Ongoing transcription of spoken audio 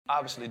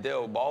obviously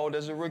Dale balled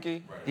as a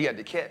rookie. He had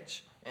to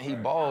catch, and he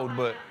balled,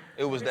 but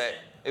it was that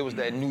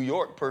New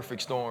York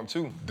perfect storm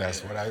too.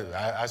 That's what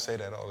I say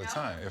that all the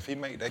time. If he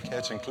made that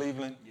catch in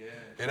Cleveland,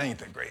 it ain't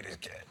the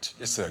greatest catch.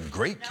 It's a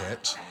great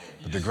catch,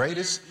 but the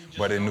greatest.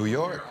 But in New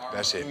York,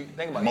 that shit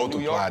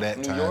multiply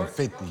that times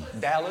 50.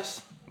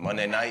 Dallas.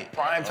 Monday night.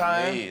 Prime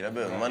time. Yeah, that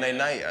be Monday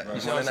night. You know what I'm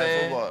Monday night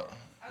saying? football.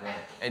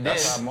 And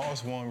That's then how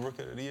Moss won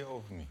Rookie of the Year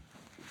over me.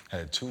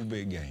 Had 2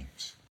 big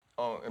games.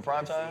 in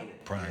prime time.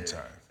 Prime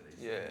time.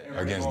 Yeah.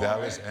 Against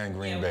Dallas and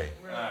Green Bay.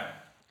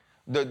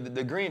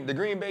 The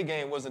Green Bay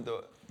game wasn't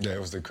the. Yeah, it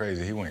was the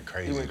crazy. He went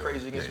crazy. He went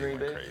crazy against Green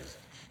Bay. Crazy.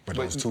 But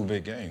those 2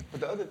 big games.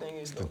 But the other thing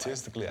is,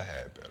 statistically, I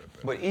had better.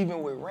 But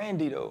even with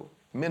Randy though,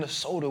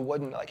 Minnesota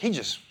wasn't like, he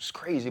just was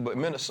crazy, but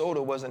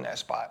Minnesota wasn't that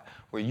spot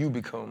where you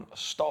become a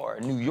star.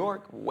 New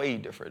York, way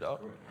different, dog.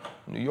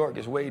 New York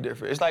is way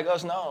different. It's like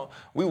us now.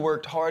 We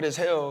worked hard as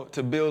hell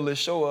to build this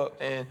show up,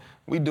 and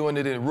we doing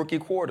it in rookie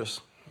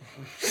quarters.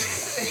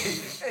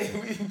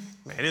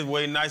 Man, it's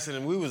way nicer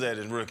than we was at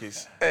as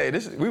rookies. Hey,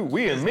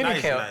 we in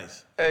minicamp.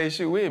 Nice. Hey,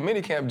 shoot, we in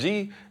minicamp.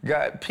 G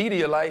got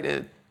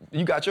Pedialyte.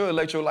 You got your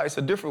electrolytes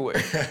a different way.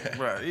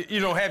 Right. You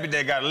know, Happy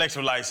Dad got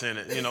electrolytes in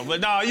it, you know.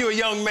 But no, you a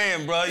young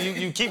man, bro.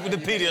 You keep with the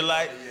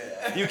Pedialyte.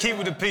 You keep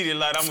with the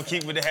Pedialyte. I'm gonna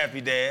keep with the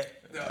Happy Dad.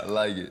 I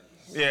like it.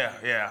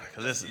 Yeah,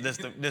 because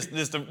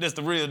this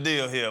the real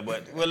deal here.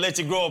 But we'll let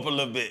you grow up a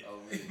little bit.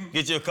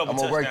 Get you a couple. I'm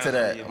gonna work to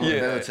that. I'm gonna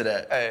build to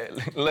that. Hey,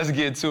 let's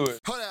get to it.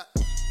 Hold up,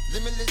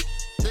 limitless.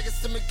 Take a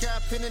stomach,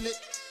 kind pinning it.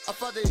 I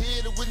fought the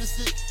head to witness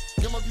it.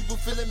 Got my people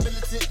feeling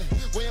militant.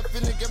 Way I'm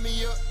feeling got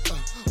me up.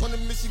 On the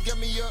mission got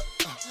me up.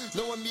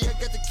 Knowing me, I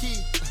got the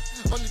key.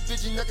 Only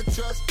vision I can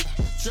trust.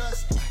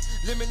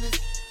 Limitless.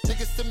 Take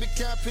a stomach,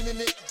 kind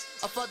pinning it.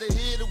 I fought the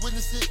head to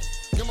witness it.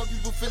 Got my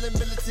people feeling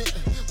militant.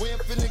 Way I'm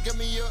feeling got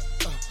me up.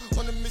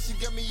 On the mission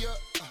got me up.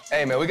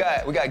 Hey man, we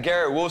got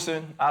Garrett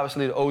Wilson,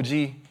 obviously the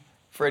OG,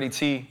 Freddie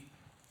T,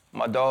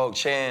 my dog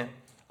Chan.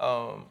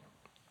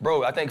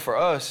 Bro, I think for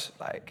us,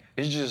 like,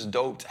 it's just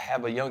dope to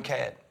have a young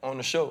cat on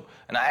the show.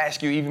 And I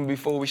asked you even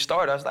before we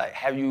started, I was like,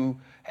 have you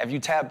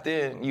tapped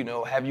in, you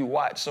know, have you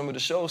watched some of the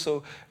shows?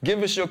 So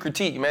give us your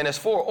critique, man. There's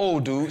 3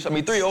 old dudes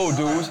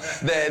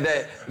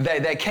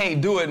that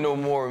can't do it no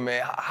more,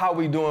 man. How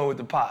we doing with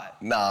the pod?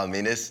 Nah, I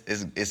mean,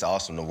 it's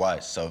awesome to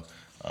watch. So,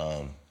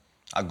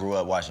 I grew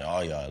up watching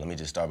all y'all. Let me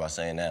just start by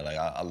saying that. Like,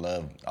 I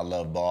love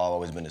ball. I've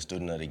always been a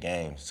student of the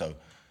game. So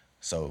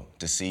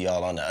to see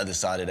y'all on the other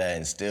side of that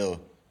and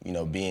still, you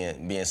know,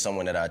 being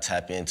someone that I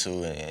tap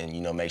into and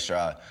you know, make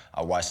sure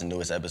I watch the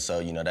newest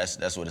episode, you know,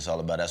 that's what it's all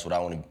about. That's what I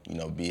want to, you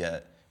know, be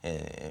at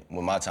and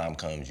when my time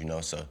comes, you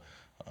know. So,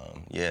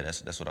 yeah,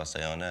 that's what I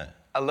say on that.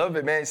 I love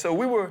it, man. So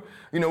we're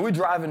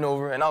driving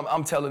over, and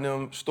I'm telling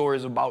them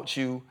stories about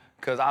you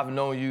because I've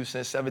known you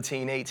since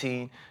 17,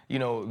 18, you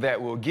know,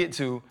 that we'll get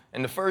to.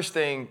 And the first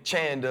thing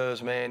Chan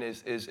does, man,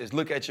 is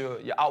look at your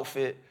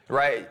outfit,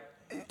 right?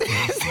 You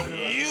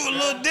a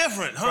little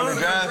different, huh? From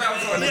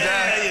the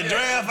draft? Your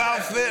draft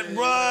outfit,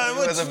 bro.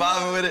 Was it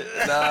bothering with it?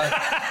 Nah,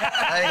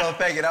 I ain't gonna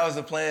fake it. That was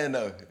the plan,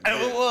 though.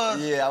 It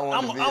was. Yeah, I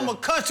wanted to be. I'm a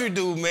country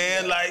dude,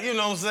 man. Like, you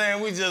know what I'm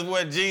saying? We just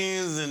wear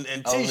jeans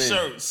and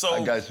T-shirts. So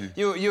I got you.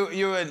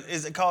 You're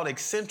is it called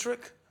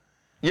eccentric?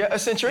 Yeah,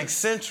 eccentric.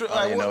 Eccentric.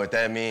 I don't know what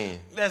that means.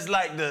 That's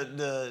like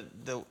the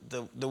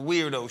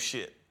weirdo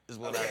shit. Is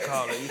what I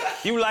call it.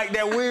 You like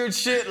that weird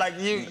shit? Like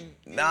you?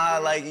 Nah,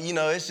 like, you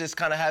know, it's just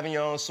kind of having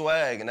your own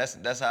swag, and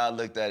that's how I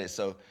looked at it.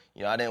 So,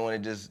 you know, I didn't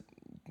want to just,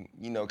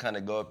 you know, kind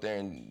of go up there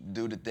and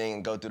do the thing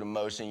and go through the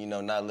motion, you know,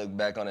 not look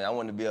back on it. I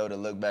wanted to be able to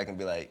look back and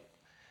be like,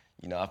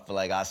 you know, I feel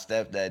like I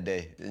stepped that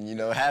day, and, you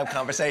know, have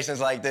conversations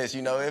like this.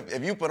 You know, if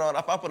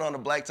I put on a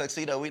black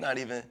tuxedo, we not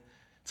even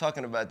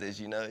talking about this.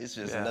 You know, it's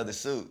just another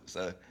suit.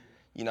 So,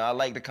 you know, I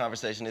like the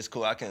conversation. It's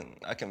cool. I can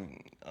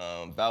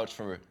vouch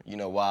for, you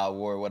know, why I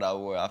wore what I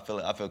wore. I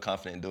feel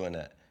confident in doing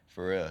that,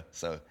 for real.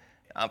 So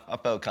I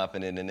felt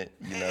confident in it,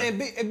 you know.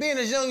 And being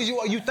as young as you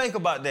are, you think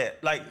about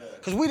that, like,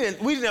 cause we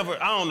never.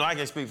 I don't know. I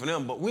can't speak for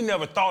them, but we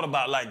never thought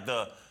about like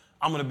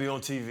I'm gonna be on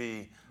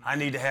TV. I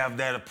need to have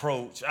that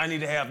approach. I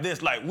need to have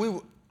this. Like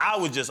I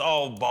was just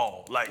all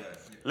ball. Like,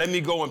 let me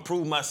go and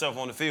prove myself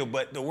on the field.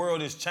 But the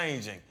world is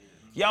changing.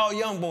 Y'all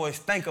young boys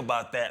think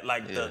about that,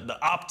 like the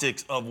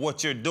optics of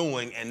what you're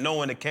doing and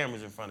knowing the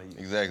camera's in front of you.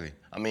 Exactly.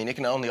 I mean, it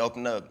can only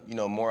open up, you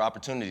know, more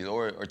opportunities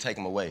or take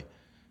them away.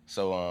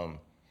 So,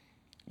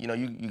 you know,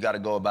 you got to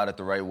go about it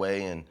the right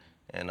way, and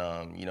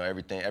you know,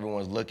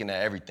 everyone's looking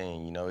at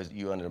everything. You know,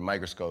 you under the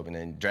microscope, and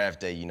then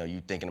draft day, you know,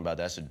 you thinking about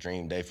that's a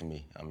dream day for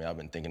me. I mean, I've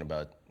been thinking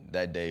about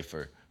that day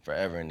for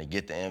forever, and to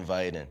get the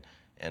invite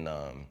and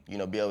you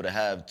know, be able to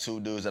have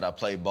 2 dudes that I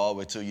played ball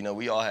with too. You know,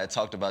 we all had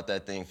talked about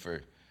that thing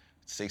for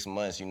 6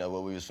 months, you know,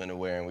 what we was finna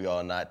wear, and we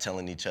all not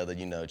telling each other,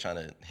 you know, trying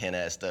to hint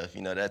at stuff,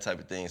 you know, that type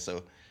of thing.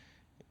 So,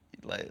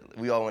 like,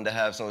 we all wanted to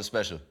have something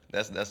special.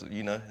 That's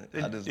you know.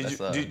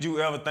 Did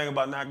you ever think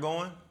about not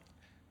going?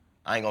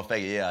 I ain't gonna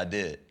fake it. Yeah,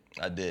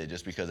 I did,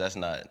 just because that's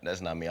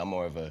not me. I'm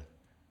more of a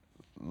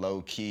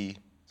low key,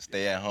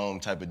 stay at home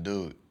type of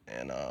dude,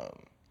 and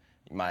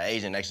my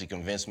agent actually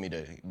convinced me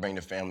to bring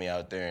the family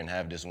out there and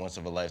have this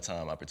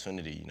once-of-a-lifetime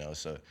opportunity, you know.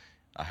 So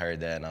I heard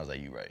that, and I was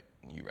like, you right,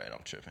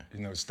 I'm tripping. You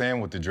know,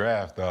 staying with the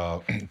draft,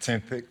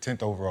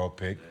 10th overall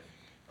pick,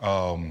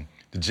 the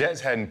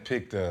Jets hadn't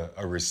picked a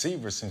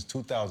receiver since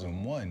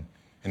 2001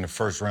 in the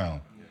first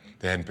round.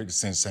 They hadn't picked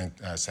since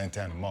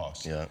Santana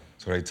Moss. Yeah.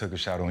 So they took a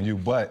shot on you.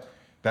 But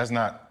that's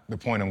not the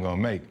point I'm going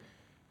to make.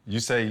 You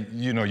say,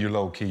 you know, you're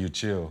low-key, you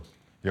chill.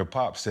 Your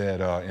pop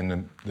said in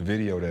the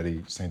video that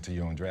he sent to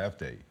you on draft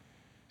day,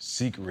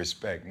 seek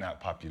respect, not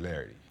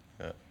popularity.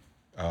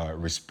 Yeah.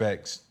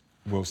 Respect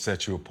will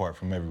set you apart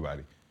from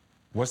everybody.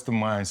 What's the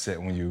mindset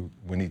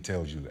when he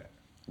tells you that?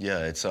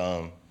 Yeah,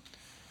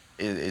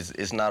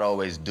 it's not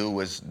always do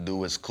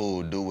what's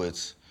cool, do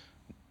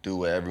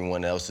what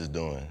everyone else is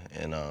doing,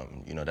 and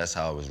you know, that's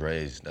how I was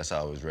raised.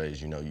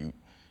 You know,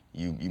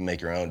 you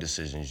make your own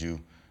decisions. You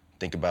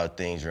think about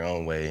things your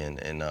own way,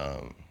 and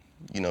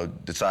you know,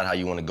 decide how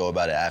you want to go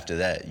about it after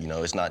that. You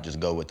know, it's not just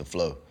go with the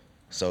flow.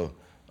 So,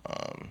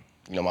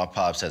 you know, my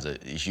pops has a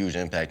huge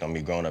impact on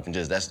me growing up, and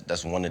just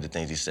that's one of the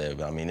things he said.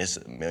 But I mean, it's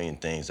a million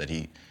things that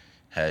he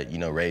had, you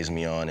know, raised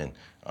me on, and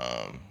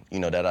you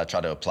know, that I try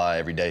to apply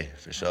every day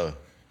for sure.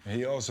 And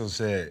he also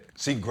said,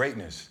 seek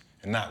greatness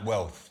and not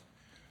wealth.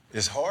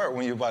 It's hard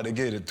when you're about to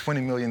get a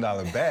 $20 million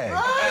bag.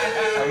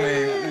 I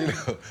mean, you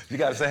know, you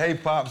gotta say, hey,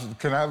 Pops,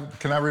 can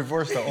I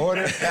reverse the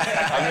order?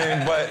 I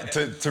mean,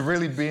 but to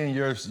really be in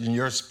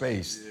your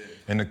space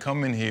and to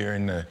come in here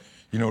and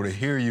you know, to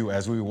hear you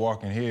as we were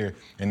walking here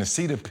and to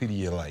see the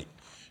Pedialyte,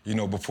 you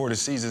know, before the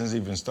season's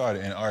even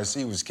started, and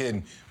RC was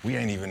kidding, we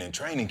ain't even in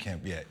training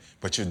camp yet,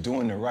 but you're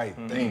doing the right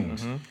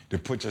things to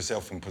put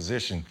yourself in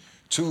position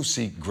to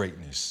seek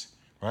greatness,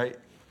 right?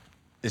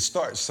 It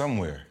starts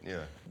somewhere.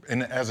 Yeah.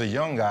 And as a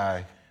young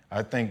guy,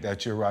 I think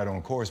that you're right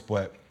on course,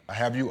 but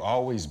have you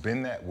always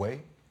been that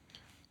way?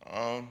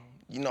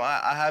 You know,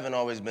 I haven't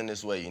always been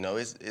this way. You know,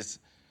 it's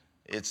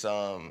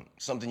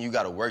something you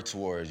got to work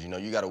towards. You know,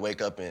 you got to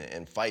wake up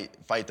and fight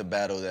the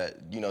battle that,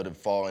 you know, to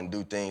fall and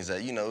do things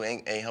that, you know,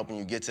 ain't helping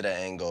you get to that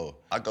end goal.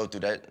 I go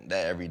through that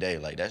every day.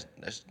 Like that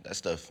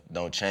stuff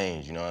don't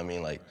change. You know what I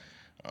mean? Like,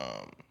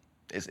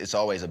 it's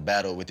always a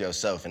battle with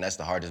yourself, and that's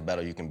the hardest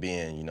battle you can be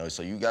in. You know,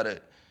 so you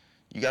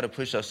gotta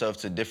push yourself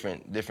to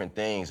different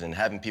things, and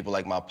having people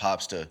like my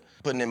pops to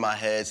putting in my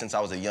head since I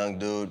was a young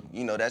dude,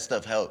 you know, that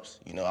stuff helps.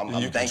 You know, I'm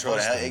thankful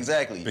to have,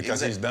 exactly. Because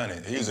he's done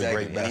it. He's a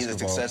great basketball and he's a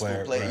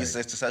successful player. Right. He's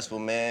a successful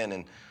man,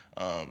 and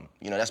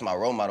you know, that's my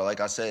role model, like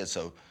I said.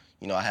 So,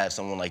 you know, I have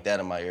someone like that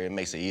in my ear. It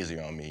makes it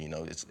easier on me. You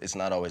know, it's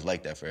not always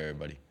like that for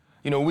everybody.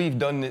 You know, we've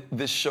done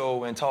this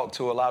show and talked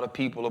to a lot of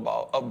people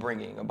about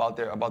upbringing, about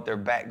their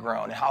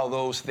background, and how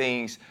those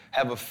things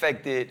have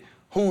affected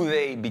who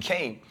they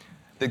became.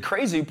 The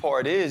crazy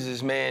part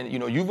is, man, you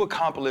know, you've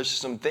accomplished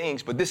some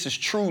things, but this is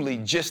truly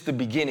just the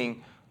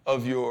beginning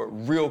of your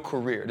real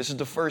career. This is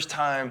the first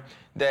time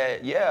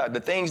that, yeah, the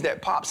things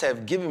that Pops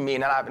have given me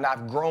and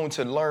I've grown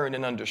to learn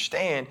and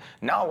understand,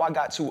 now I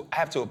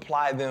have to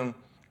apply them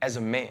as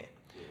a man.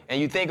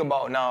 And you think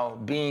about now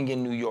being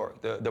in New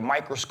York, the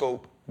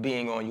microscope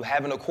being on you,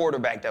 having a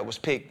quarterback that was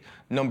picked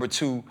number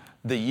 2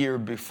 the year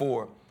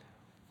before.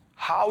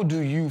 How do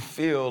you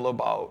feel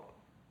about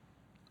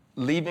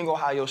leaving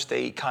Ohio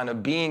State, kind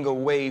of being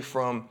away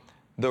from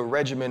the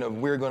regimen of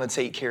we're going to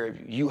take care of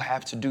you. You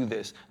have to do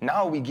this.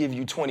 Now we give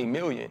you $20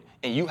 million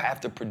and you have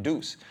to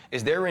produce.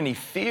 Is there any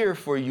fear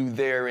for you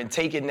there in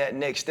taking that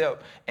next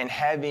step and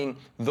having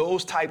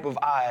those type of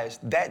eyes,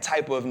 that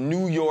type of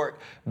New York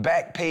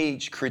back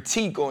page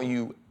critique on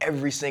you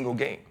every single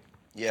game?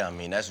 Yeah, I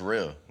mean, that's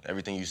real.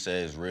 Everything you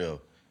say is real.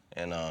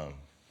 And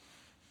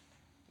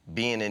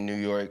being in New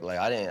York, like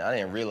I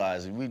didn't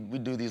realize we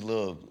do these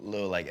little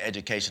like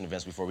education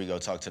events before we go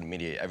talk to the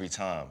media every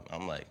time.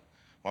 I'm like,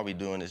 why are we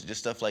doing this? Just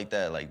stuff like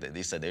that. Like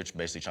they said they're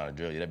basically trying to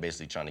drill you. They're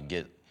basically trying to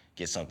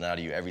get something out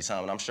of you every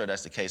time. And I'm sure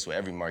that's the case with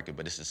every market,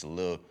 but it's just a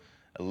little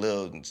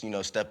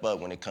step up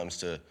when it comes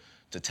to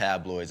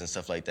tabloids and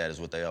stuff like that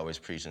is what they always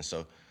preach. And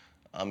so,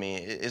 I mean,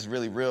 it's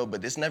really real,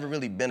 but it's never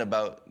really been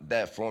about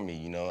that for me.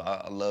 You know,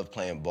 I love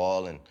playing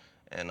ball and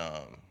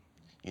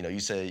you know,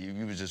 you said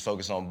you was just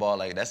focused on ball.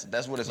 Like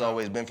that's what it's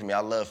always been for me. I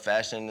love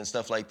fashion and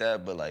stuff like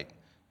that, but like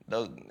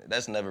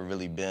that's never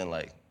really been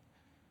like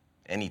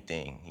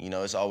anything. You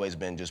know, it's always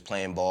been just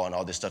playing ball and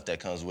all this stuff that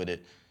comes with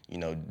it. You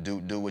know,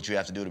 do what you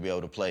have to do to be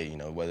able to play. You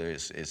know, whether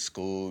it's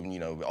school, you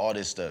know, all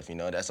this stuff. You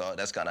know, that's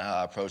kind of how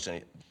I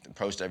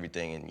approached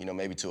everything, and you know,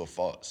 maybe to a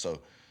fault. So,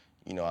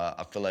 you know,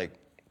 I feel like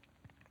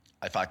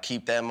if I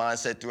keep that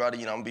mindset throughout it,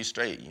 you know, I'm gonna be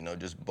straight. You know,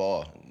 just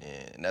ball,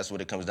 and that's what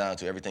it comes down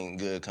to. Everything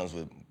good comes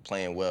with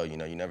playing well. You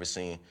know, you never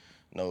seen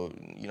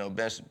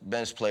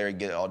bench player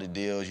get all the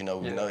deals. You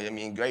know, I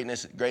mean,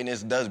 greatness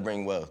does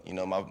bring wealth. You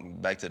know,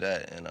 back to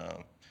that, and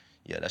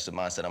yeah, that's the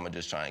mindset I'm gonna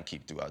just try and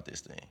keep throughout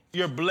this thing.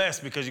 You're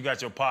blessed because you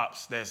got your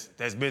pops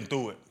that's been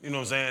through it. You know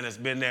what I'm saying? That's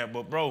been there.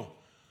 But bro,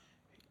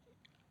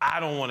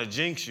 I don't want to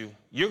jinx you.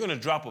 You're gonna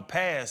drop a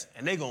pass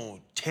and they gonna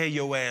tear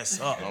your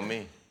ass up. On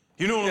me.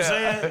 You know what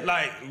I'm saying?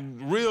 Like,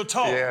 real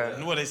talk.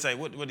 Yeah. What they say?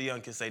 What the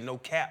young kids say? No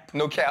cap.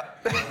 No cap.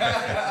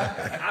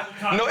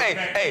 No,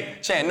 hey,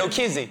 Chan, no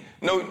kizzy.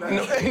 No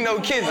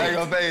kizzy. I ain't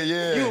gonna say it,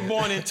 yeah. You were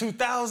born in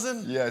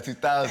 2000? Yeah,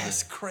 2000.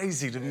 That's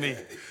crazy to me.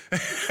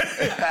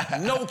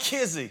 No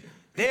kizzy.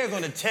 They're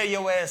gonna tear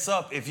your ass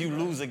up if you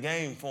lose a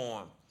game for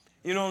them.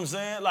 You know what I'm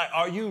saying? Like,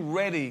 are you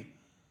ready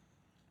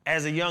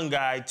as a young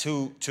guy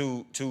to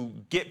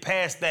get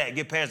past that,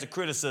 get past the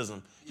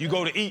criticism? You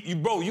go to eat, you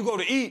go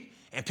to eat,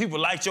 and people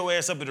light your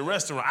ass up at the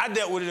restaurant. I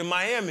dealt with it in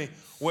Miami,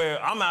 where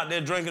I'm out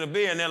there drinking a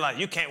beer, and they're like,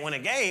 you can't win a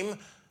game,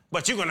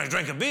 but you're gonna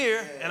drink a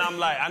beer. And I'm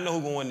like, I know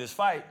who's gonna win this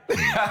fight.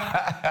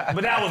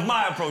 But that was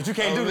my approach. You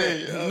can't do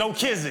that. No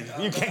kissing.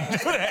 You can't do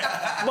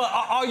that. But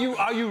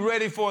are you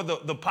ready for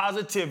the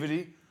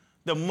positivity,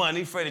 the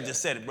money? Freddie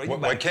just said it, bro.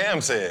 What Cam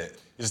said,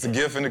 it's the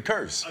gift and the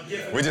curse.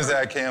 We just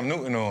had Cam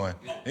Newton on.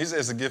 He said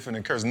it's a gift and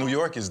a curse. New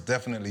York is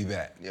definitely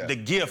that. Yeah. The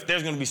gift,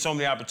 there's gonna be so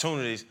many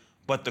opportunities,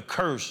 but the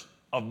curse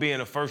of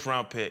being a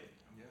first-round pick,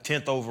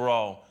 10th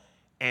overall,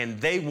 and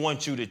they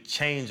want you to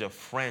change a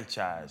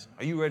franchise.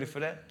 Are you ready for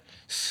that?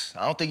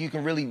 I don't think you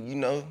can really,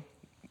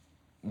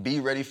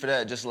 be ready for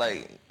that. Just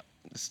like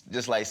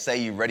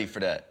say you're ready for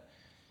that.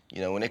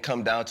 When it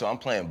come down to, I'm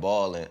playing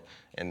ball,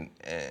 and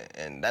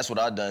that's what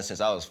I've done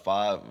since I was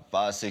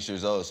 6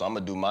 years old. So I'm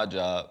gonna do my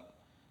job,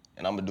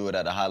 and I'm gonna do it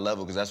at a high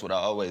level because that's what I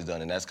always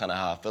done, and that's kind of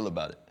how I feel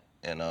about it.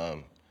 And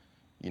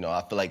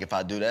I feel like if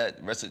I do that,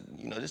 the rest of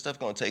this stuff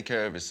gonna take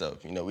care of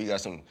itself. We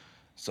got some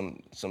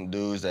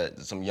dudes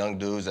some young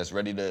dudes that's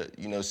ready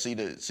to see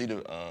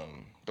the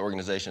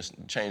organization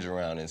change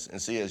around and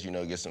see us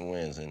get some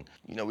wins. And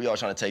we all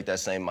trying to take that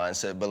same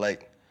mindset, but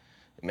like,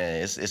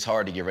 man, it's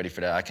hard to get ready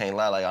for that. I can't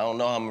lie. Like, I don't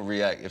know how I'm gonna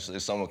react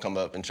if someone come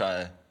up and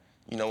try.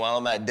 While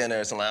I'm at dinner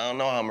or something, I don't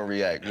know how I'm gonna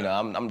react.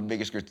 I'm the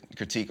biggest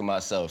critique of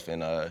myself,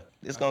 and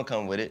it's gonna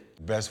come with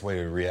it. Best way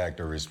to react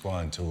or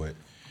respond to it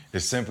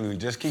is simply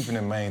just keeping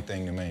the main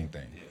thing the main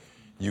thing.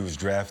 You was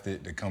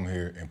drafted to come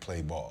here and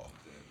play ball.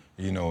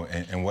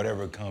 And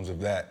whatever comes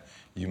of that,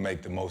 you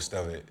make the most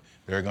of it.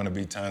 There are gonna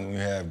be times when you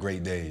have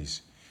great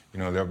days.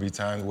 There'll be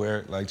times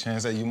where, like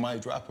Chan said, you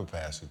might drop a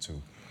pass or two.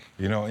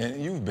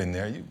 And you've been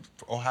there.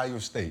 Ohio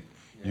State,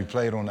 you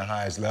played on the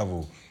highest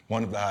level,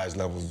 one of the highest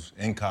levels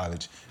in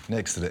college,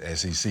 next to the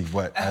SEC.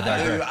 But I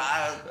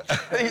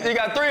digress. You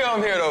got 3 of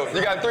them here, though.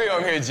 You got 3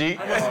 of them here, G.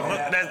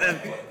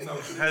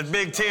 That's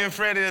Big Ten,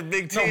 Freddie. That's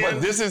Big Ten. No,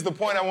 but this is the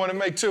point I want to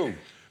make too.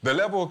 The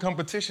level of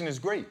competition is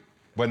great,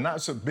 but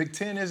not so. Big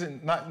Ten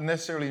isn't not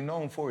necessarily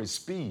known for its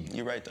speed.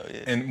 You're right, though.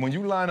 Yeah. And when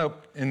you line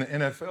up in the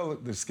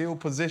NFL, the skill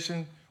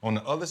position on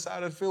the other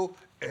side of the field,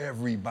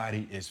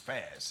 everybody is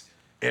fast,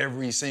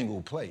 every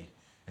single play,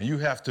 and you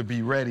have to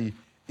be ready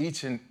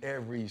each and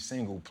every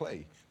single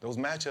play. Those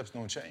matchups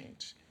don't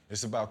change.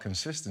 It's about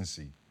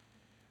consistency.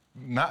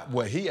 Not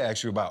what he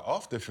asked you about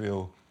off the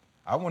field.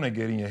 I want to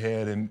get in your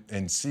head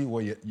and see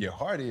where your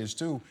heart is,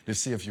 too, to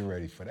see if you're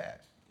ready for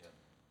that. Yeah.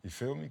 You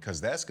feel me? Because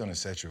that's going to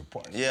set you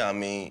apart. Yeah, I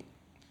mean,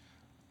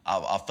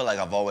 I feel like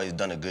I've always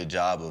done a good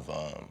job of,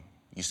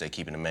 you say,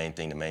 keeping the main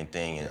thing,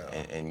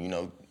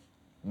 and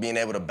being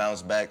able to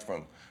bounce back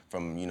from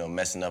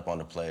messing up on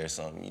the play or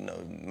something,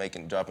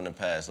 dropping the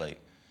pass. Like,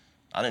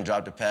 I done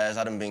dropped a pass.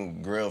 I done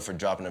been grilled for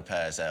dropping a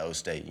pass at O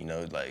State,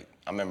 Like,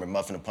 I remember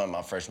muffing a punt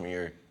my freshman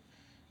year.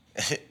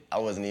 I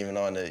wasn't even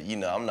on the,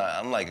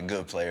 I'm like a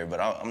good player, but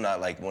I'm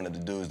not like one of the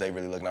dudes they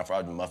really looking out for.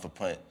 I would muff a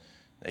punt.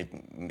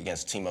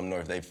 Against a team up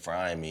north, they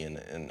frying me,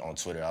 and on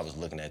Twitter, I was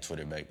looking at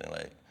Twitter back then,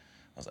 like,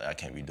 I was like, I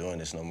can't be doing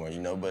this no more,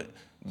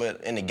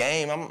 But in the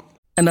game,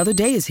 Another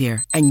day is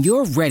here, and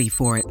you're ready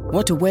for it.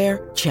 What to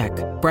wear? Check.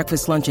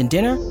 Breakfast, lunch, and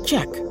dinner?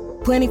 Check.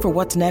 Planning for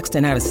what's next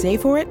and how to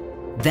save for it?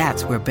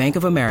 That's where Bank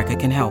of America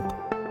can help.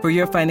 For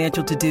your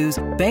financial to-dos,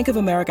 Bank of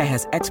America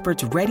has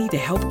experts ready to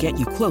help get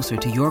you closer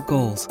to your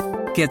goals.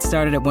 Get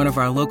started at one of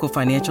our local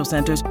financial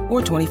centers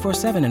or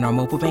 24/7 in our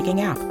mobile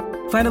banking app.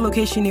 Find a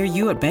location near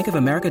you at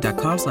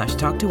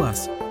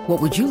bankofamerica.com/talktous.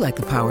 What would you like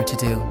the power to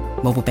do?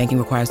 Mobile banking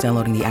requires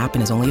downloading the app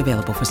and is only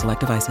available for select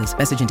devices.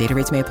 Message and data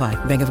rates may apply.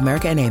 Bank of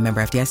America N.A.,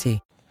 member FDIC.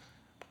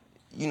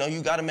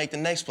 You got to make the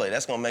next play.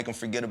 That's going to make them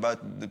forget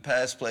about the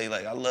past play.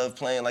 Like, I love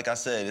playing. Like I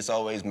said, it's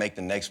always make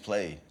the next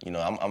play. I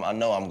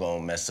know I'm going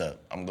to mess up.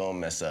 I'm going to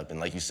mess up. And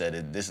like you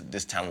said,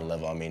 this talent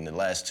level, I mean, the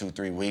last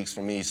 2-3 weeks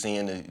for me,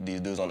 seeing these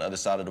dudes on the other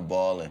side of the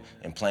ball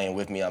and playing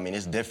with me, I mean,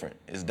 it's different.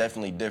 It's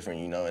definitely different,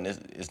 and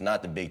it's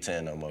not the Big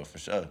Ten no more, for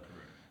sure.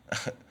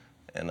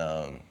 And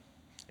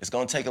it's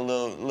going to take a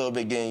little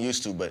bit getting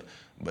used to, but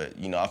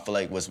I feel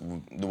like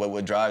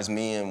what drives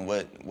me and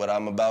what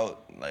I'm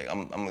about, like,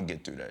 I'm going to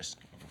get through that.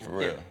 For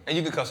real. Yeah. And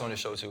you can cuss on this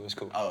show too. It's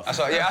cool. Oh, I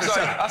saw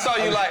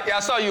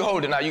you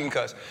holding. Now you can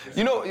cuss.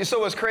 So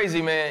what's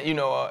crazy, man.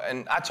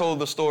 And I told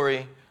the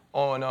story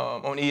on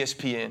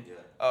ESPN.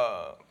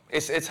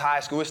 It's high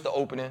school. It's the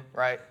opening,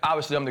 right?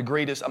 Obviously, I'm the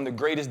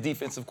greatest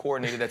defensive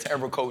coordinator that's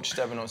ever coached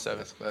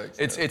 7-on-7.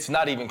 It's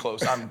not even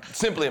close. I'm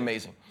simply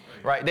amazing.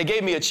 Right? They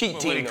gave me a cheat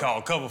team. What do you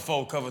call cover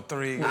 4, cover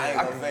 3? I ain't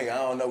gonna fake. I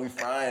don't know. We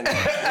frying.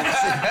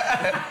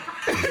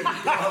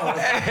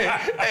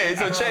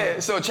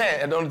 So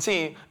Chad, on the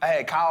team, I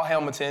had Kyle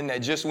Hamilton that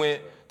just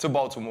went to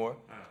Baltimore.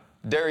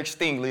 Derek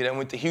Stingley that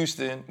went to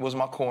Houston was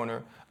my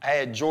corner. I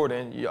had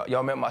Jordan,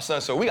 y'all met my son,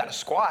 so we got a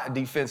squad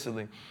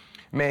defensively.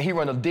 Man, he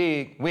run a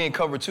dig, we in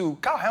cover 2.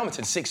 Kyle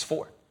Hamilton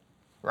 6'4",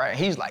 right?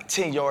 He's like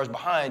 10 yards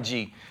behind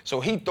G. So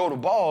he throw the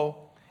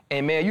ball,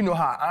 and man, you know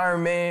how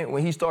Iron Man,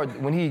 when he start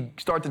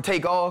to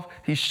take off,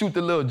 he shoot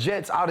the little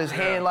jets out his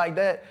hand like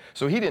that.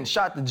 So he done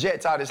shot the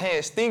jets out his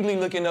hand. Stingley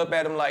looking up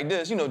at him like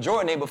this. You know,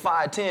 Jordan ain't but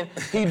 5'10",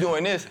 he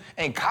doing this.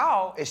 And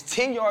Kyle is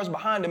 10 yards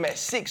behind him at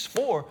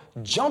 6'4",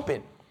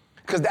 jumping,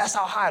 because that's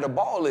how high the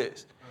ball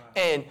is.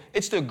 And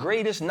it's the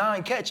greatest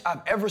non-catch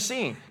I've ever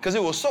seen, because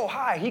it was so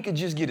high he could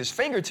just get his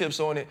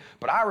fingertips on it.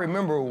 But I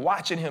remember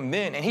watching him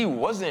then, and he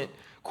wasn't,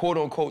 quote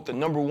unquote, the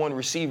 #1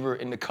 receiver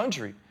in the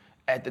country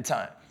at the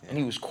time. And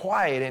he was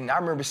quiet, and I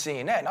remember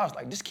seeing that, and I was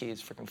like, this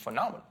kid's freaking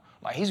phenomenal.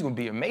 Like, he's gonna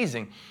be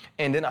amazing.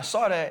 And then I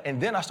saw that, and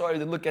then I started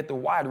to look at the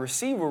wide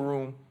receiver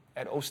room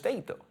at O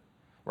State, though,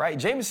 right?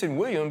 Jameson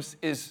Williams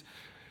is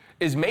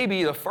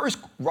maybe the first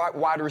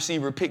wide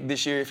receiver pick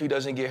this year if he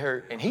doesn't get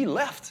hurt, and he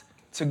left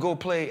to go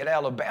play at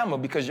Alabama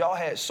because y'all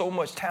had so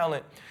much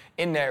talent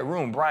in that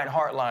room. Brian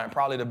Hartline,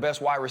 probably the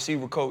best wide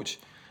receiver coach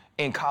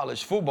in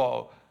college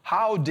football.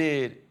 How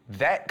did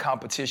that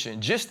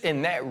competition, just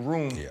in that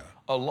room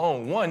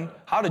alone, one,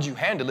 how did you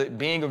handle it,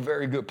 being a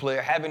very good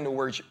player, having to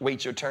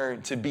wait your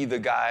turn to be the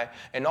guy,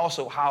 and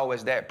also how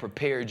has that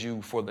prepared you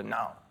for the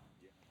now?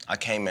 I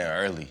came in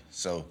early,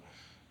 so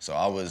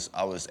I was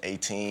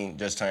 18,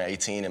 just turned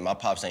 18, and my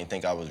pops ain't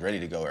think I was ready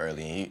to go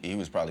early, and he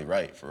was probably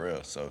right, for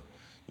real. So,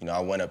 you know, I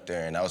went up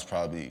there, and that was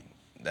probably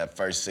that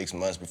first 6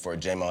 months before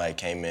J-Mo had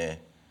came in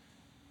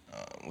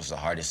was the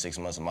hardest 6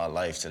 months of my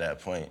life to that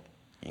point.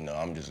 You know,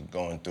 I'm just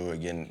going through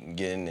it,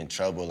 getting in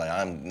trouble. Like,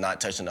 I'm not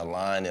touching the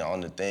line and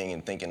on the thing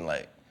and thinking,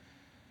 like,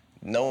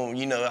 no,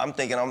 you know, I'm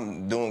thinking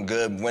I'm doing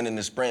good, winning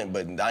the sprint,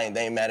 but they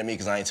ain't mad at me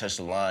because I ain't touched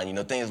the line. You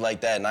know, things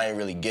like that, and I ain't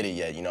really get it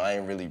yet. You know, I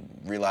ain't really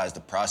realized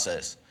the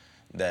process,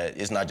 that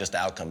it's not just the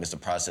outcome, it's the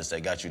process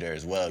that got you there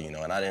as well, you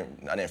know, and I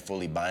didn't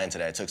fully buy into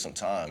that. It took some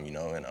time, you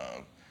know, and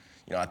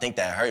you know, I think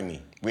that hurt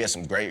me. We had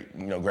some great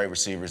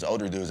receivers,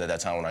 older dudes at that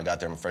time when I got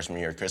there my freshman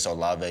year. Chris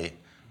Olave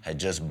had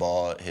just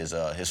balled his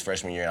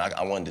freshman year, and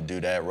I wanted to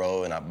do that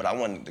role, but I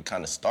wanted to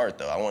kind of start,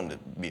 though. I wanted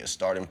to be a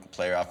starting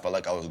player. I felt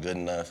like I was good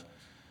enough,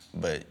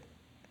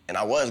 and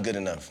I was good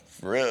enough,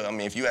 for real. I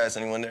mean, if you ask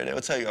anyone there, they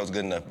would tell you I was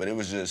good enough, but it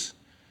was just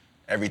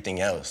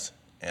everything else.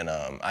 And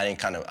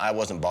I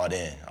wasn't bought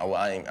in.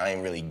 I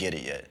ain't really get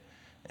it yet.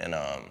 And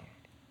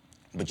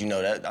but you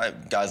know,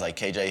 guys like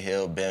KJ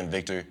Hill, Ben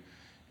Victor,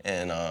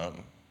 and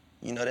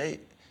you know,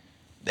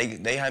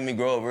 they had me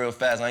grow up real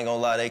fast. I ain't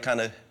gonna lie, they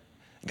kind of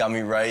got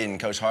me right, and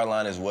Coach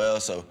Hartline as well.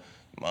 So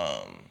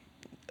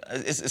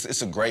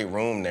it's a great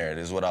room there,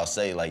 is what I'll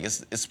say. Like,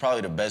 it's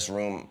probably the best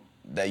room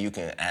that you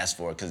can ask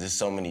for,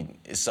 because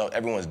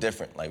everyone's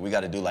different. Like, we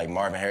got to do like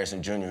Marvin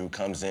Harrison Jr., who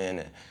comes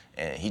in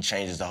and he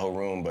changes the whole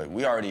room, but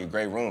we already a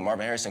great room.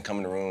 Marvin Harrison come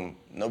in the room,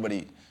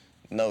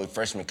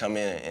 freshman come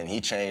in, and he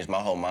changed my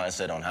whole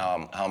mindset on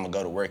how I'm gonna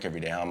go to work every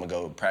day, how I'm gonna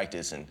go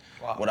practice, and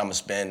how I'm gonna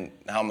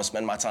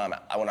spend my time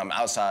when I'm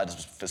outside the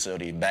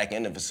facility, back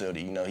in the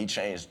facility. You know, he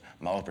changed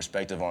my whole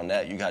perspective on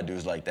that. You got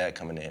dudes like that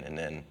coming in, and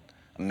then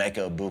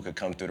Emeka Ibuka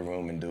come through the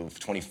room and do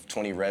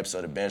 20 reps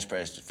of the bench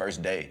press the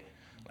first day.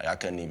 Like, I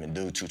couldn't even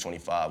do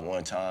 225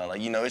 one time.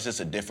 Like, you know, it's just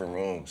a different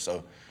room.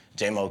 So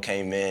J-Mo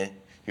came in.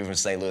 He was from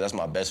St. Louis. That's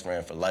my best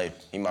friend for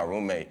life. He my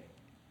roommate.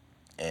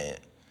 And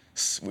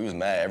we was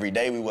mad. Every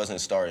day we wasn't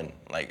starting,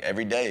 like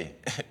every day.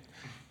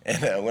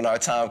 And when our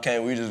time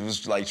came, we just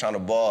was like trying to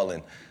ball.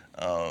 And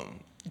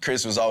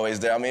Chris was always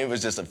there. I mean, it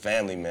was just a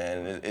family,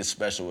 man. It's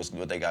special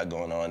what they got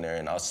going on there.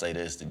 And I'll say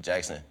this to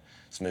Jackson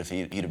Smith,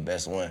 he the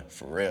best one,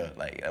 for real.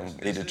 Like,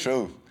 he the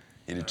truth.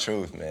 He the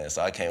truth, man.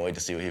 So I can't wait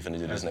to see what he's finna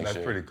do this next year.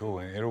 That's pretty cool,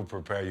 and it'll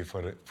prepare you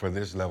for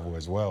this level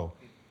as well.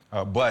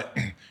 But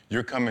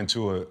you're coming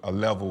to a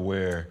level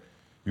where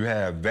you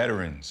have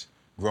veterans,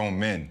 grown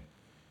men,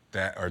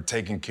 that are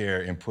taking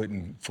care and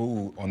putting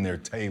food on their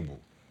table,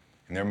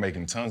 and they're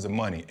making tons of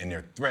money, and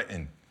they're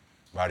threatened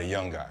by the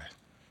young guys.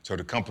 So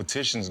the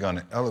competition's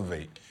gonna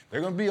elevate.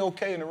 They're gonna be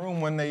okay in the room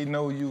when they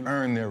know you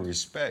earn their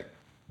respect,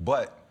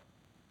 but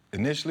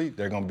initially,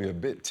 they're gonna be a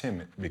bit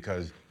timid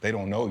because they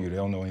don't know you, they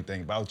don't know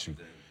anything about you.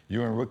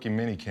 You're in rookie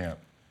minicamp.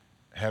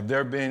 Have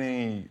there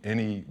been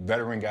any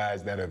veteran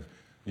guys that have,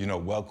 you know,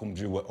 welcomed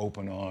you with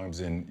open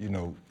arms and, you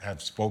know,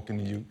 have spoken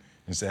to you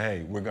and said,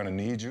 hey, we're gonna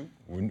need you,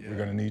 we're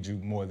gonna need you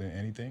more than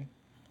anything?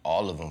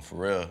 All of them, for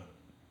real.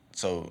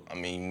 So, I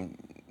mean,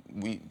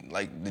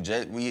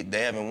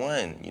 they haven't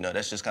won. You know,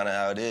 that's just kind of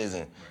how it is.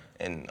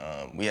 And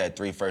we had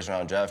 3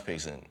 first-round draft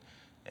picks,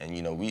 and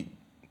you know, we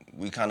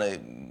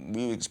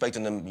were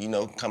expecting them, you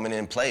know, come in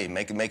and play,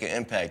 make an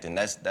impact, and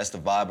that's the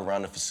vibe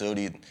around the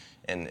facility,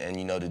 and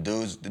you know, the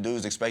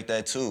dudes expect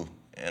that too.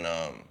 And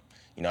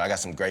you know, I got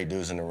some great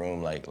dudes in the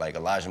room, like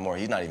Elijah Moore.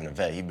 He's not even a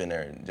vet. He's been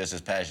there just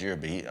this past year,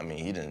 but he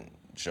didn't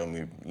show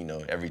me, you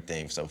know,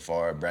 everything so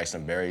far.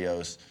 Braxton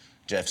Berrios,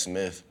 Jeff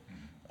Smith,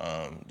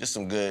 Just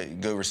some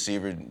good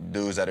receiver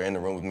dudes that are in the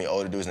room with me,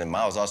 older dudes. And then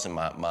Miles also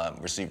my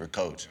receiver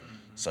coach.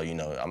 So, you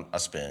know, I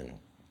spend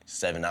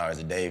 7 hours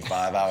a day,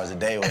 5 hours a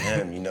day with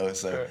him, you know.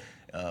 So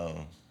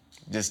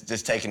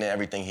just taking in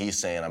everything he's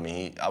saying. I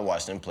mean, I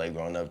watched him play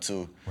growing up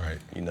too. Right.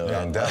 You know,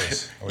 in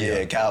Dallas.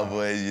 Yeah,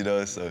 Cowboys, you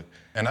know, so.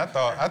 And I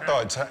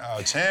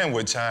thought Chan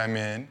would chime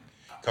in,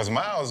 because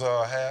Miles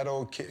had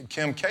old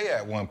Kim K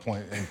at one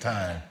point in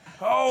time.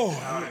 Oh.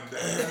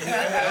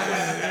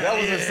 That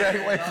was a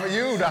segue for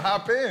you to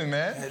hop in,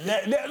 man.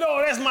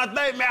 No, that's my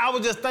thing, man. I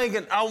was just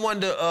thinking, I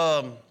wonder,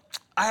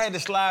 I had to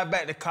slide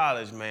back to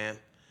college, man,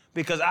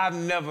 because I've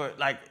never,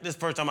 like, this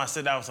first time I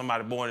sit down with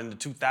somebody born in the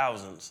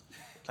 2000s.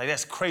 Like,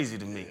 that's crazy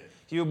to me.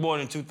 You were born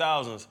in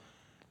 2000s.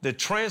 The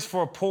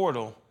transfer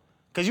portal,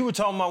 because you were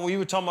talking about, when you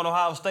were talking about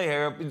Ohio State,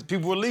 Harry,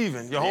 people were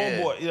leaving. Your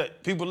homeboy,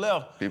 people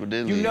left. People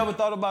did leave. You never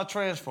thought about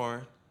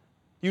transferring.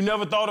 You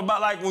never thought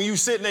about, like, when you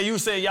sitting there, you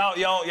said you and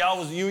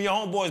your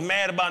homeboys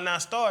mad about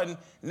not starting.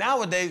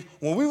 Nowadays,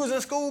 when we was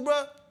in school,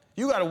 bro,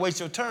 you gotta wait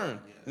your turn.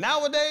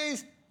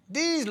 Nowadays,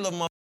 these little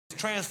motherfuckers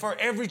transfer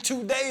every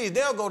 2 days.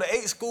 They'll go to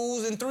 8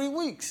 schools in 3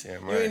 weeks. Yeah,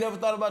 right. You ain't never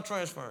thought about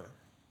transferring?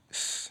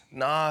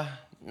 Nah,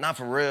 not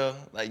for real.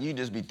 Like, you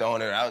just be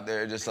throwing it out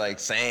there, just like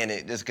saying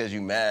it just because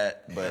you mad.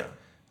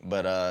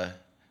 But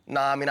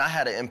nah, I mean, I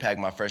had an impact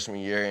my freshman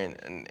year,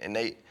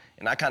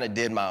 and I kind of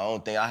did my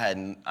own thing.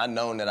 I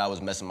known that I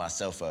was messing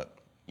myself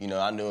up. You know,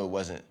 I knew it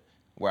wasn't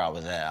where I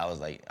was at. I was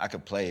like, I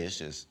could play. It's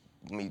just,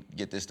 let me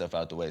get this stuff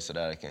out the way so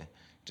that I can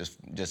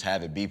just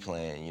have it be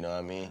playing, you know what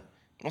I mean?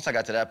 Once I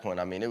got to that point,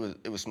 I mean,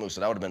 it was smooth. So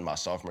that would have been my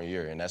sophomore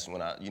year, and that's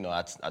when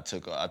I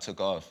took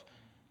off.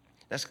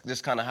 That's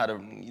just kind of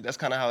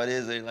how it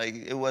is. Like,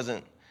 it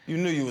wasn't. You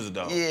knew you was a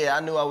dog. Yeah, I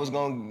knew I was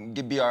going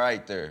to be all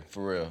right there,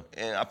 for real.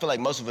 And I feel like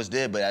most of us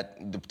did, but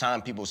at the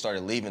time people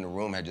started leaving, the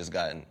room had just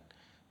gotten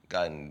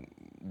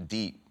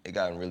deep. It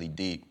gotten really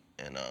deep,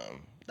 and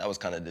that was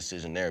kind of the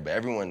decision there. But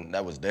everyone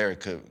that was there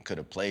could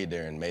have played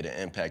there and made an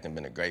impact and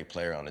been a great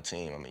player on the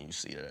team. I mean, you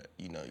see that,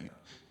 you know.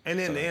 And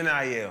then the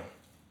NIL.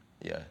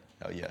 Yeah,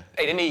 hell yeah.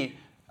 Hey,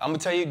 I'm gonna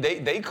tell you,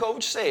 they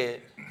coach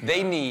said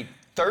they need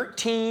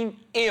 13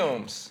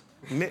 M's.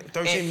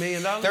 $13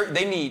 million?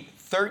 They need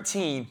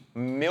 $13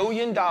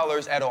 million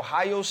at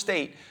Ohio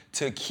State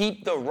to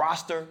keep the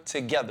roster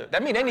together.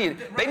 That means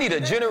they need a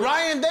general.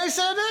 Ryan Day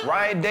said that?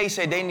 Ryan Day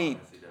said they need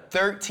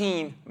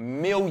 13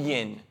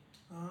 million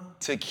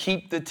to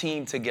keep the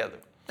team together.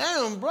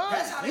 Damn, bro.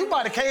 You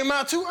about to came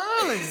out too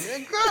early.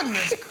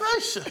 Goodness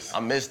gracious. I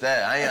missed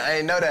that. I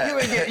ain't know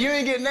that. You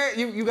ain't getting that?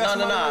 You got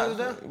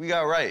No. We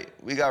got right.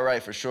 We got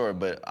right for sure.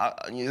 But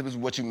it was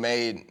what you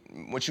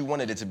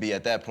wanted it to be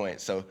at that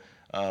point. So,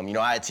 you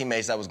know, I had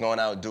teammates that was going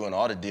out doing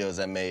all the deals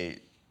that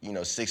made, you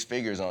know, 6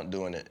 figures on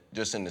doing it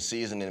just in the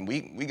season. And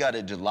we got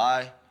it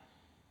July.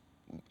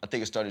 I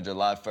think it started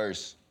July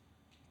 1st,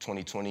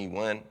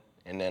 2021.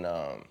 And then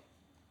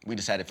we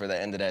just had it for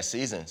the end of that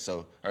season.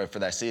 For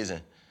that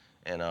season.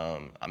 And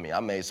I mean, I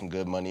made some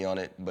good money on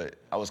it, but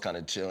I was kind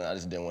of chilling. I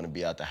just didn't want to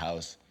be out the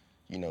house.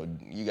 You know,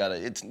 you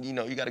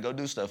gotta go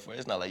do stuff for it.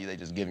 It's not like they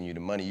just giving you the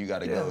money. You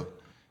gotta go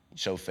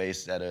show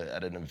face at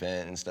an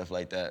event and stuff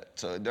like that.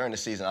 So during the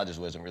season, I just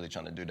wasn't really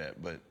trying to do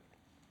that. But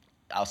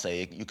I'll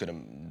say you could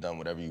have done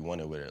whatever you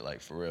wanted with it,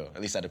 like, for real. At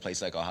least at a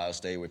place like Ohio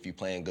State, where if you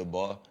playing good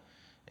ball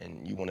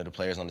and you one of the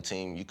players on the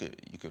team, you could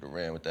have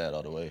ran with that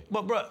all the way.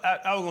 But bro,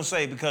 I was gonna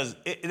say, because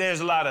there's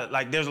a lot of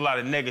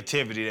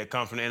negativity that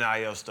comes from the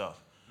NIL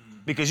stuff.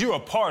 Because you're a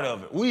part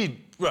of it.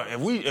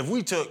 If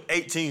we took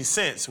 18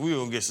 cents, we were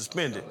gonna get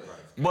suspended.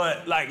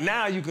 But like,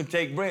 now you can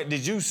take bread.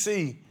 Did you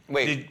see?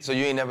 So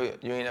you ain't never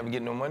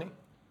get no money?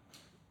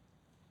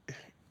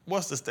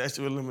 What's the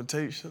statute of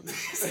limitations?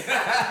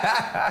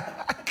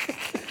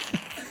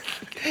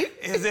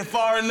 Is it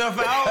far enough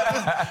out?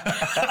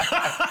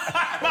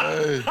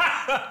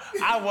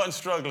 I wasn't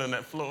struggling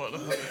at Florida.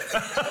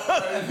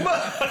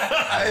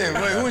 Hey,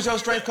 wait, who was your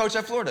strength coach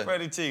at Florida?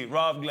 Freddie T,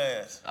 Rob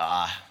Glass.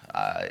 All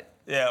right.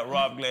 Yeah,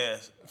 Rob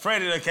Glass.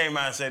 Freddie that came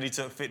out and said he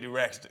took 50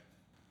 racks.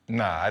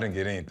 Nah, I didn't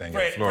get anything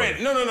at Florida.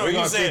 Freddie, no. We're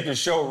gonna keep the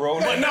show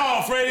rolling. But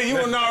no, Freddie, you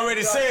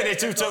already said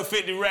that you took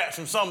 50 racks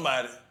from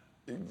somebody.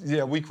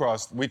 Yeah, we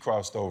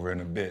crossed over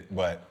in a bit,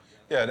 but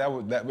yeah,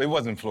 it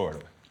wasn't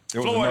Florida.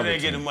 Florida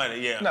didn't get the money,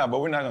 yeah. Nah,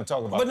 but we're not gonna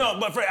talk about that.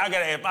 But Fred, I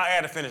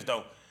gotta finish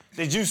though.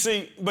 Did you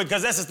see?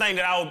 Because that's the thing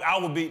that I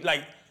would be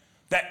like,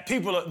 that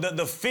people,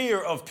 the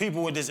fear of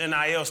people with this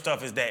NIL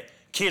stuff is that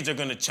kids are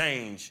gonna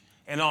change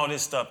and all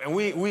this stuff, and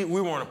we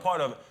weren't a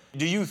part of it.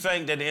 Do you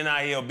think that the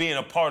NIL, being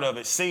a part of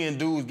it, seeing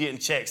dudes getting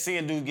checks,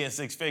 seeing dudes getting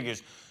 6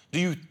 figures,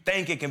 do you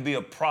think it can be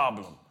a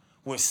problem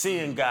with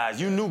seeing guys?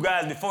 You knew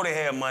guys before they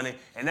had money,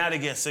 and now they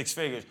get 6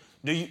 figures.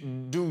 Do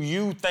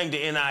you think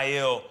the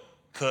NIL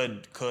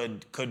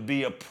could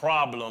be a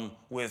problem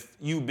with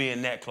you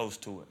being that close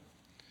to it?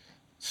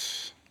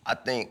 I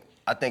think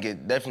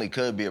it definitely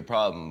could be a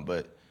problem,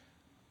 but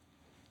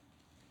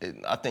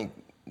I think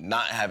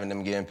not having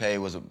them getting paid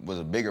was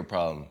a bigger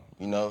problem,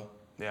 you know?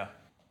 Yeah.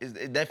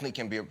 It definitely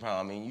can be a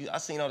problem. I mean, I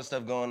seen all the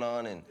stuff going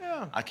on, and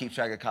I keep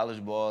track of college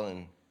ball,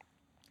 and,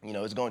 you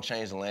know, it's going to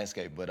change the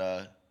landscape. But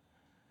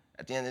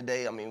at the end of the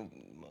day, I mean,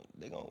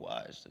 they gonna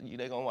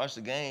watch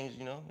the games,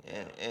 you know,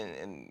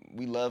 and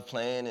we love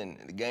playing, and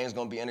the game's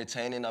gonna be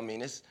entertaining. I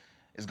mean, it's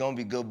gonna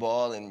be good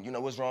ball, and you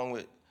know what's wrong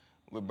with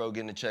bro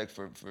getting a check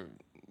for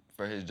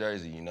his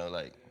jersey, you know,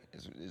 like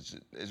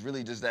it's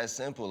really just that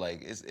simple.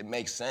 Like it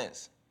makes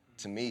sense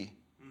to me,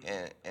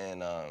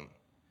 and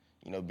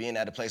you know, being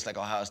at a place like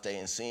Ohio State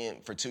and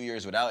seeing for 2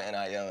 years without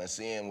NIL and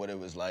seeing what it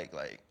was like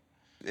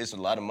it's a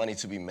lot of money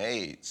to be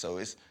made. So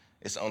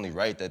it's only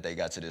right that they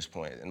got to this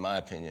point, in my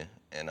opinion.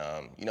 And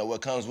you know,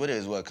 what comes with it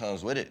is what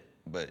comes with it.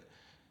 But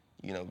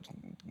you know,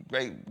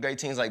 great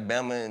teams like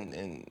Bama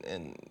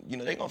and you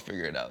know, they gonna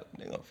figure it out.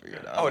 They gonna figure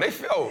it out. Oh,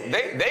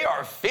 they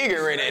are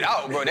figuring it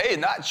out, bro. They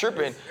not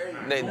tripping.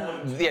 They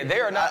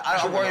are not.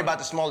 I worry about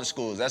the smaller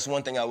schools. That's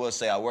one thing I will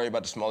say. I worry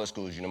about the smaller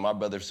schools. You know, my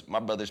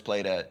brothers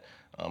played at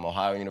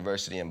Ohio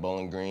University and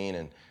Bowling Green,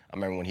 and I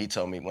remember when he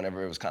told me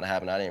whenever it was kind of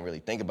happening, I didn't really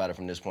think about it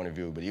from this point of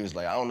view, but he was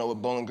like, I don't know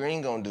what Bowling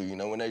Green gonna do. You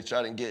know, when they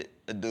try to get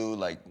a dude,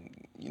 like,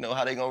 you know,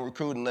 how they gonna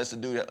recruit unless the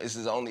dude is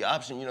his only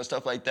option, you know,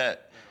 stuff like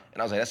that.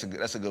 And I was like,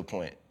 that's a good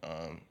point.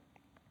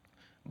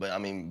 But I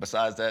mean,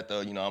 besides that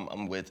though, you know,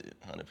 I'm with it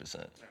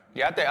 100%.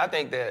 Yeah, I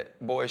think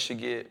that boys should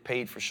get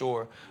paid for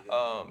sure.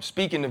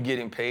 Speaking of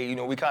getting paid, you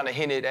know, we kind of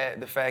hinted at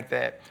the fact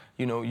that,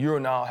 you know, you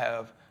now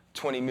have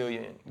 $20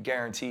 million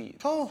guaranteed.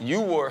 Oh.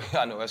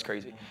 I know, that's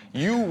crazy.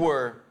 You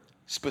were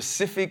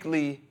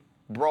specifically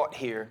brought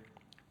here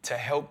to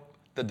help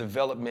the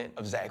development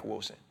of Zach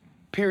Wilson.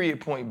 Period,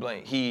 point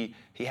blank. He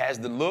has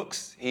the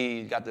looks,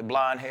 he got the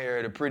blonde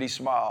hair, the pretty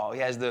smile, he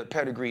has the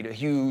pedigree, the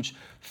huge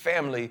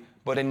family.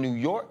 But in New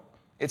York,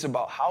 it's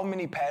about how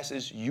many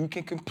passes you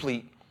can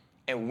complete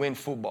and win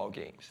football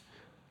games.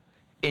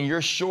 In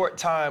your short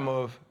time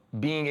of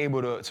being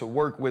able to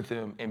work with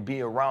him and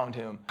be around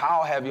him,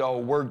 how have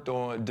y'all worked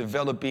on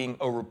developing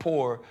a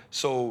rapport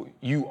so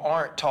you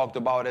aren't talked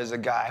about as a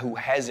guy who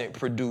hasn't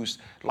produced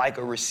like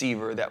a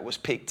receiver that was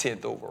picked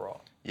 10th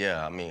overall?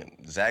 Yeah, I mean,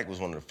 Zach was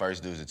one of the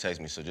first dudes to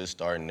text me, so just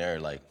starting there,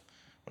 like,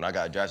 when I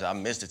got drafted, I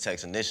missed the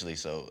text initially,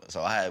 so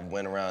I had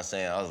went around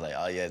saying, I was like,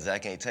 oh yeah,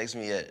 Zach ain't text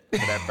me yet. For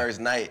that first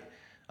night,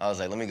 I was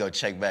like, let me go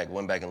check back,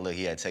 went back and looked,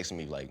 he had texted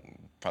me like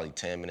probably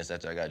 10 minutes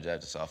after I got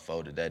drafted, so I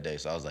folded that day,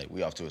 so I was like,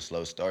 we off to a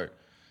slow start.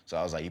 So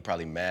I was like, he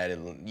probably mad,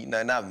 you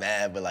know, not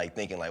mad, but like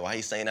thinking like, why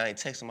he saying I ain't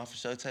texting him? I for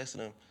sure texted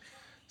him.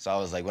 So I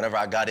was like, whenever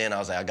I got in, I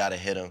was like, I gotta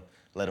hit him,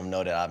 let him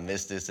know that I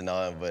missed this and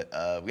all, but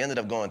we ended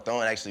up going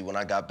throwing actually when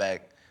I got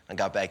back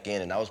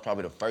in, and that was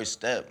probably the first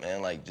step,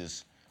 man, like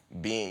just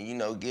being, you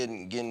know,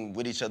 getting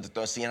with each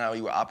other, seeing how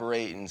he would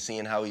operate and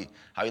seeing how he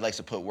likes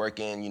to put work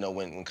in, you know,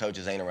 when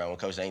coaches ain't around, when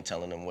coaches ain't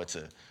telling him what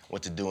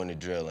to do in the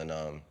drill.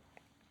 And,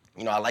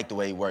 you know, I like the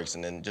way he works.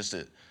 And then just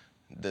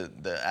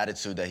the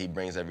attitude that he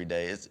brings every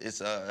day,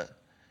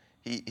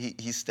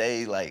 he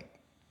stays like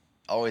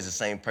always the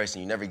same person.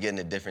 You never getting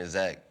a different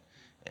Zach.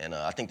 And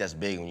I think that's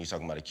big when you're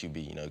talking about a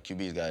QB. You know,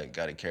 QB's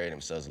got to carry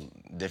themselves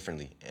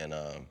differently. And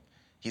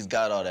he's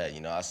got all that.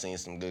 You know, I've seen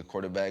some good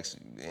quarterbacks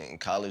in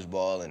college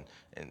ball and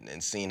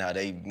seeing how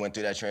they went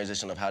through that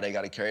transition of how they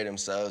got to carry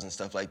themselves and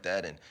stuff like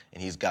that. And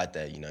he's got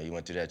that. You know, he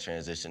went through that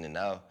transition, and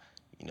now,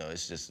 you know,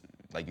 it's just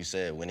like you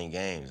said, winning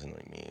games. And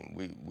I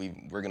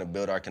mean, we're gonna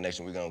build our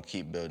connection. We're gonna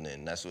keep building it,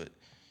 and that's what,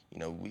 you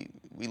know,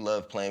 we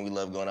love playing. We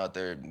love going out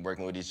there,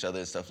 working with each other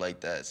and stuff like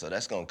that. So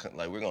that's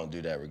we're gonna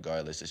do that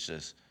regardless. It's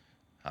just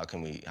how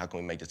can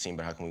we make the team,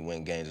 but how can we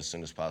win games as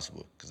soon as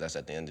possible? Because that's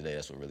at the end of the day,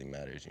 that's what really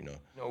matters, you know.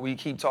 You know, we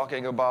keep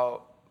talking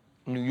about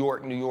New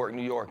York,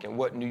 and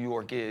what New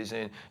York is.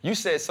 And you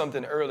said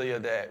something earlier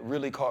that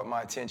really caught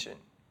my attention.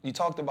 You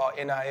talked about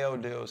NIL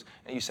deals,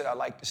 and you said, I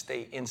like to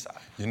stay inside.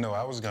 You know,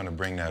 I was going to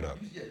bring that up.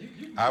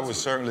 I was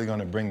certainly going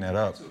to bring that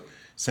up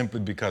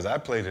simply because I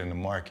played in a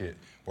market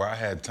where I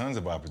had tons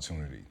of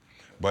opportunity.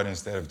 But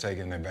instead of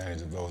taking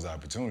advantage of those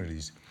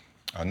opportunities,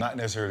 not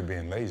necessarily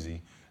being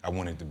lazy, I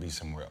wanted to be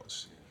somewhere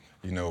else.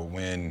 You know,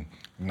 when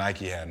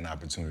Nike had an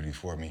opportunity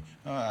for me,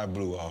 I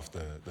blew off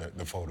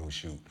the photo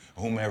shoot,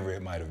 whomever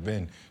it might have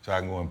been, so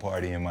I can go and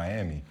party in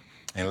Miami.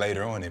 And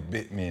later on, it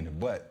bit me in the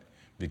butt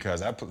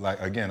because I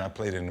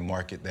played in a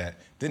market that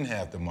didn't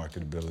have the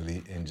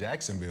marketability in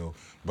Jacksonville,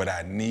 but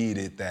I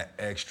needed that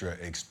extra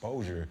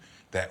exposure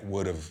that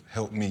would have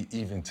helped me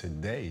even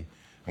today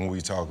when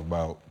we talk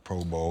about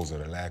Pro Bowls or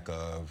the lack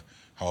of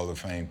Hall of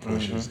Fame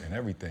pushes and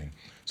everything.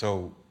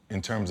 So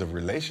in terms of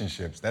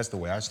relationships, that's the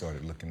way I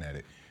started looking at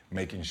it.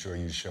 Making sure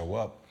you show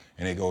up,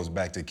 and it goes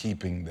back to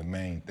keeping the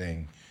main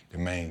thing the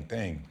main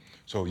thing.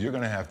 So you're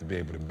gonna have to be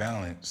able to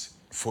balance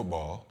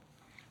football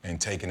and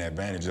taking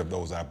advantage of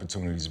those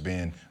opportunities,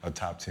 being a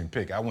top 10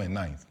 pick. I went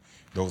 9th.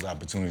 Those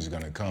opportunities are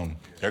gonna come.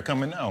 They're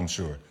coming now, I'm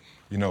sure.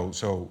 You know,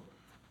 so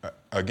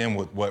again,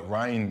 what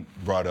Ryan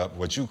brought up,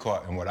 what you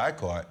caught and what I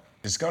caught,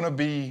 it's gonna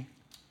be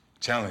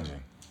challenging.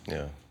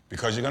 Yeah.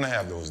 Because you're gonna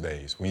have those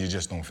days when you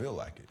just don't feel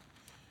like it.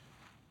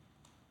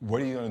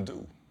 What are you gonna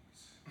do?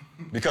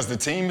 Because the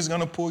team is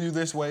gonna pull you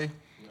this way,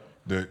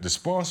 the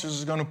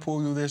sponsors are gonna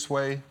pull you this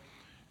way.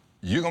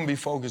 You're gonna be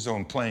focused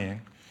on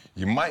playing.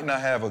 You might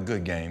not have a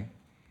good game,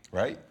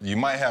 right? You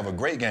might have a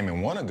great game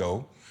and wanna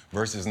go,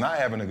 versus not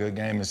having a good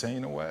game and saying,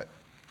 you know what,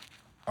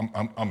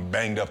 I'm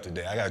banged up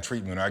today. I got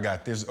treatment or I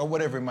got this or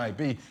whatever it might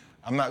be.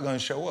 I'm not going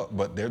to show up,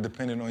 but they're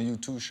depending on you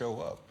to show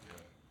up.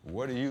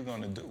 What are you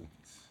going to do?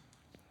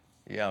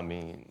 Yeah, I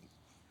mean,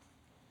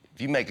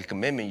 if you make a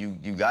commitment,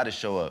 you got to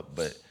show up.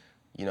 But,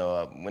 you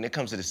know, when it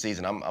comes to the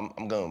season,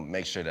 I'm going to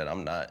make sure that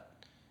I'm not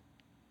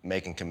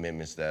making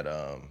commitments that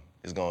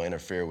is going to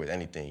interfere with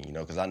anything, you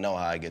know, because I know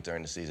how I get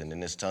during the season,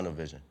 and it's tunnel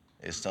vision.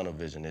 It's tunnel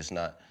vision. It's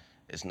not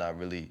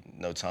really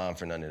no time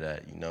for none of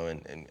that, you know.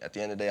 And at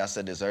the end of the day, I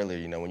said this earlier,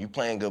 you know, when you're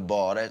playing good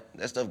ball, that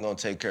stuff going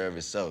to take care of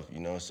itself, you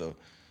know. So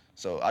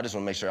I just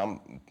want to make sure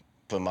I'm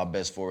putting my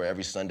best forward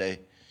every Sunday,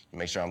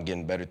 make sure I'm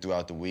getting better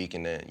throughout the week,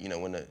 and then, you know,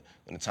 when the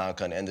time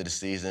comes, the end of the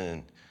season,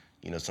 and,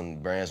 you know, some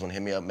brands want to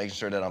hit me up, making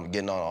sure that I'm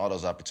getting on all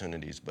those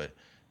opportunities. But,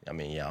 I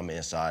mean, yeah, I'm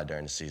inside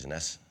during the season.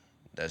 That's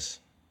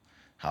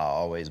how I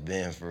always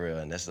been, for real.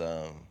 And that's,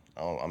 I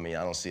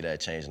don't see that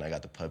changing. I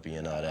got the puppy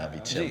and all that. I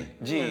be chilling.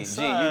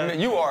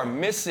 You are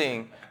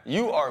missing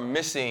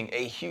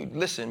a huge,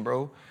 listen,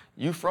 bro,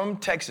 you from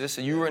Texas,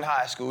 and you were in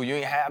high school, you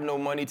ain't have no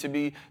money to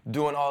be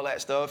doing all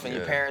that stuff, and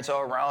your parents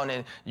are around,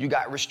 and you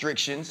got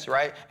restrictions,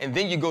 right? And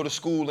then you go to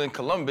school in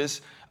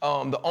Columbus.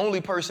 The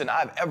only person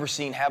I've ever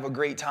seen have a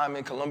great time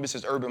in Columbus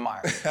is Urban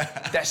Meyer.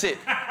 That's it.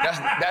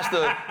 That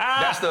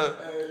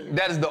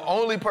is the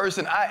only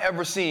person I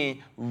ever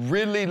seen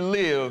really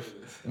live.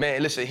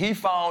 Man, listen, he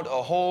found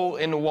a hole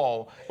in the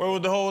wall. Where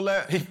was the hole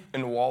at?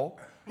 In the wall.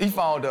 He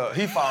had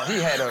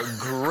a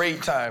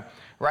great time,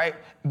 right?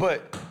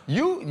 But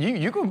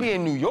you can be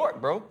in New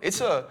York, bro.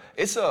 It's a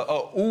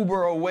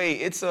Uber away.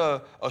 It's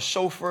a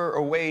chauffeur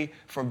away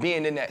from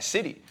being in that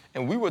city.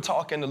 And we were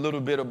talking a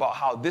little bit about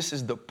how this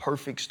is the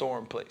perfect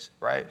storm place,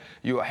 right?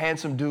 You're a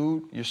handsome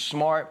dude, you're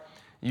smart,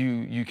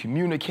 you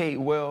communicate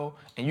well,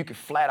 and you can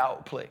flat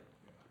out play,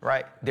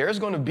 right? There's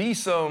gonna be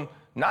some,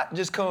 not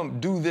just come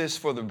do this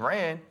for the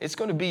brand, it's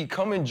gonna be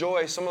come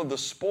enjoy some of the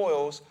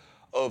spoils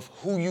of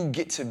who you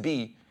get to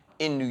be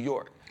in New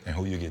York. And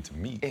who you get to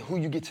meet.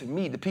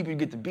 The people you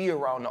get to be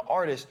around, the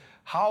artists.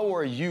 How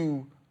are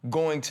you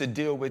going to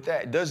deal with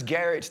that? Does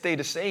Garrett stay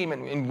the same?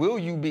 And will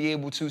you be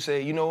able to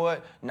say, you know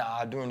what?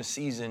 Nah, during the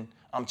season,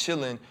 I'm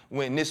chilling.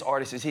 When this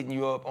artist is hitting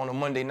you up on a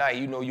Monday night,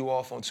 you know you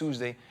off on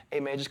Tuesday. Hey,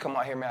 man, just come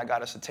out here, man. I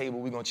got us a table.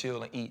 We're going to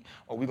chill and eat,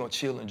 or we're going to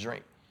chill and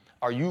drink.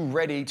 Are you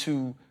ready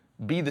to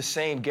be the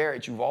same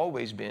Garrett you've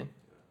always been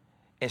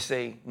and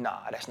say, nah,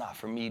 that's not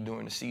for me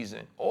during the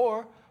season?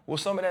 Or will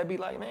some of that be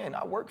like, man,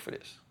 I work for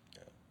this?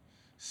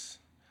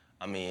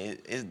 I mean,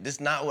 it's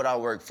not what I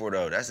work for,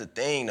 though. That's the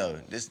thing, though.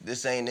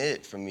 This ain't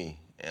it for me.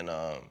 And,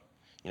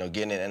 you know,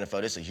 getting in the NFL,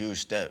 this is a huge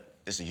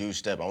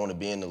step. I want to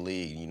be in the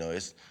league, you know. I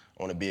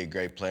want to be a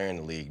great player in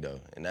the league,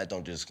 though. And that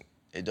don't just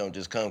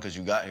come because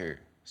you got here.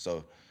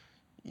 So,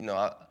 you know,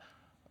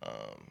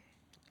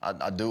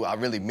 I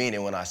really mean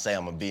it when I say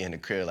I'm going to be in the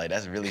crib. Like,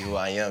 that's really who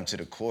I am to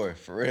the core,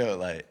 for real.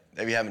 Like,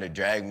 they be having to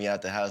drag me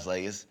out the house.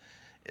 Like, it's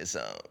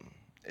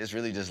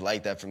really just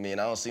like that for me. And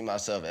I don't see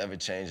myself ever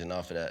changing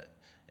off of that.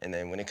 And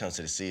then when it comes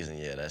to the season,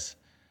 yeah, that's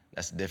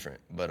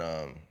different. But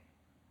I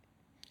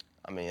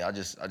mean, I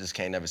just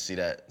can't never see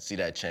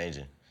that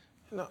changing.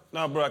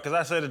 No, bro, because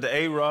I said it to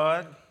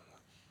A-Rod.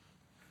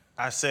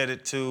 I said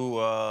it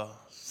to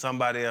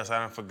somebody else, I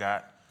done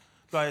forgot.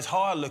 But it's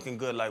hard looking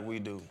good like we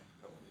do.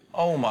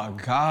 Oh my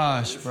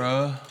gosh,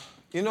 bro.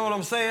 You know what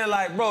I'm saying?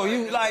 Like, bro,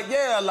 if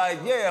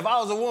I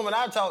was a woman,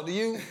 I'd talk to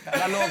you.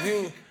 And I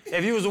know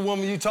if you was a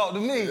woman, you talk to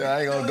me.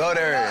 I ain't gonna go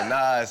there. Nah,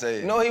 I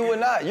say. No, he would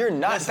not. You're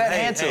not that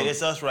handsome. Hey,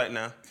 it's us right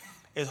now.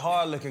 It's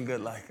hard looking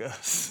good like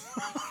us.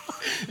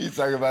 You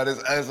talking about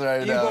it's us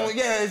right now?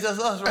 It's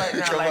just us right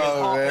now.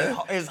 Come on, man.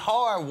 It's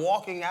hard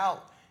walking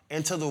out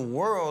into the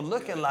world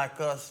looking like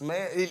us,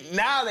 man.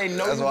 Now they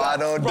know. That's why I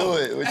don't do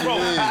it. What you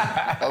mean?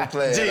 I'm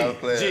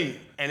playing. G,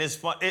 and it's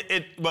fun.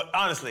 But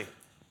honestly,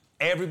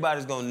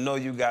 everybody's gonna know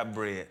you got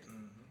bread.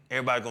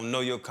 Everybody's gonna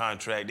know your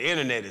contract. The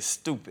internet is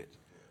stupid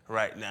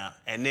right now.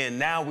 And then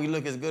now we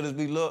look as good as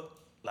we look,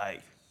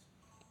 like,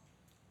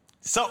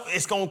 so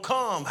it's gonna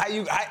come. How are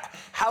you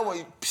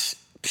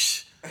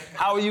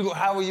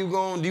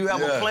going? Do you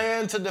have a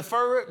plan to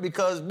defer it?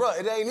 Because, bro,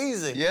 it ain't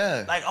easy.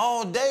 Yeah. Like,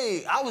 all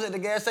day, I was at the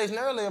gas station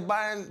earlier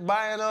buying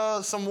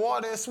some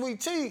water and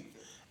sweet tea.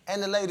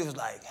 And the lady was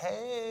like,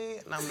 hey.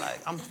 And I'm like,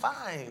 I'm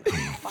fine.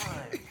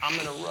 I'm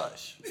in a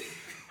rush.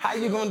 How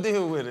you gonna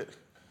deal with it?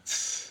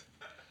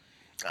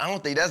 I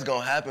don't think that's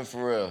gonna happen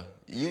for real.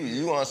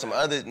 You on some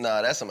other,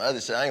 that's some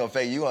other shit. I ain't gonna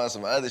fake you on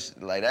some other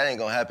shit. Like, that ain't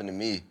gonna happen to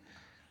me.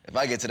 If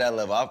I get to that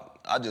level,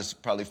 I'll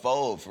just probably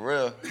fold, for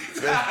real.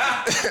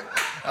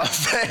 I'm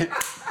fake.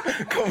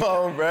 Come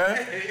on, bro.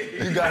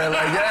 You got it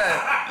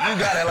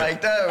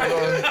like that.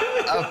 Bro.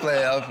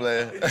 I'll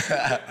play.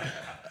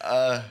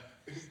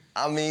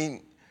 I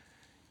mean,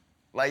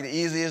 like, the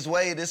easiest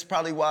way, this is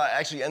probably why I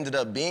actually ended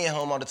up being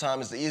home all the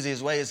time, is the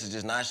easiest way is to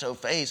just not show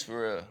face,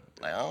 for real.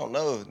 Like, I don't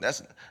know.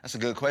 That's a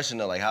good question,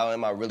 though. Like, how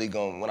am I really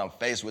going, when I'm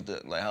faced with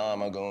it, like, how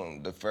am I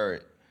going to defer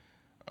it?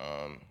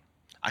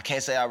 I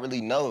can't say I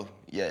really know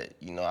yet.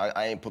 You know,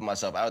 I ain't put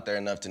myself out there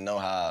enough to know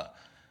how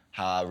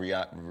how I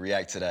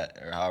react to that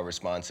or how I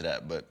respond to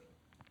that. But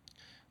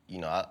you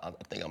know, I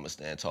think I'm gonna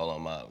stand tall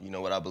on my, you know,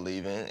 what I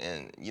believe in,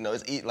 and you know,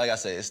 it's like I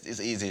said, it's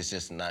easy. It's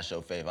just to not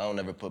show faith. I don't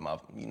ever put my,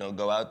 you know,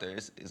 go out there.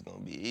 It's gonna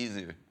be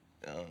easier.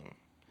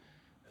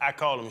 I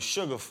call him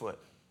Sugarfoot.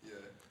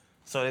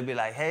 So they'd be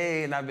like,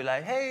 hey, and I'd be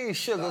like, hey,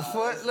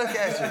 Sugarfoot, look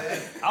at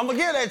you. I'm gonna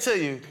give that to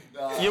you.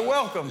 You're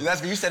welcome.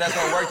 You said that's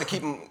gonna work to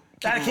keep him.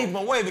 Try to keep him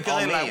away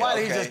because they're like, why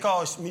did he just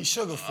call me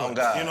Sugarfoot? Oh,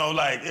 God. You know,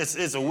 like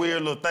it's a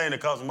weird little thing to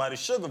call somebody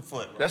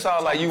Sugarfoot. That's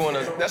all like you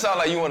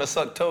wanna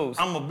suck toes.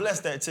 I'm gonna bless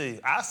that to you.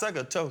 I suck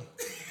a toe.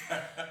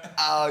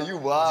 Oh, you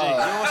wild.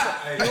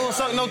 Gee, you don't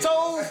suck no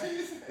toes?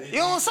 You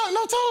don't suck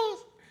no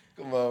toes?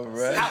 Come on,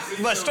 bro.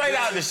 But straight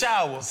out the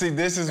shower. See,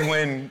 this is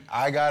when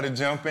I gotta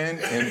jump in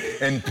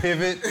and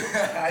pivot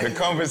the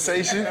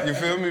conversation, you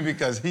feel me?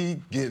 Because he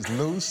gets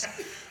loose.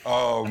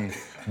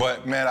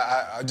 But man,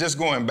 I just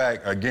going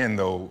back again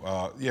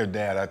though, your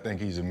dad, I think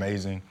he's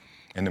amazing.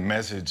 And the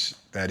message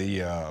that he,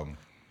 you know,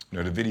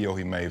 the video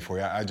he made for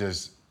you, I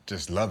just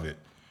love it,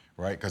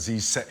 right? Because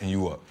he's setting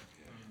you up.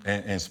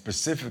 And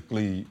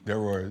specifically, there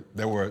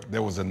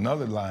was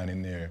another line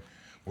in there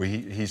where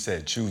he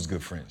said, choose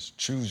good friends.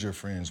 Choose your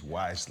friends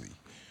wisely.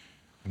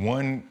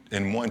 One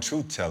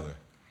truth teller,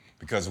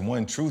 because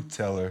one truth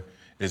teller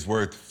is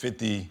worth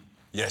 50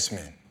 yes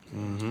men.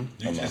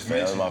 Mm-hmm.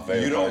 That's my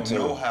favorite you don't part, too.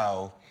 know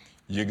how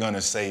you're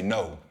gonna say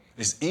no.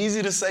 It's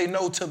easy to say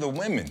no to the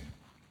women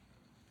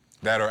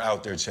that are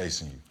out there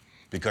chasing you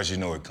because you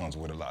know it comes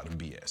with a lot of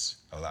BS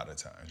a lot of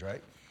times,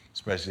 right?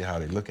 Especially how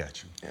they look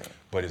at you. Yeah.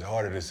 But it's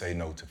harder to say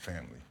no to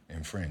family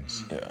and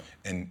friends. Yeah.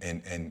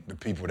 And the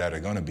people that are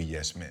gonna be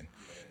yes men,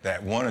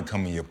 that wanna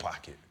come in your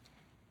pocket.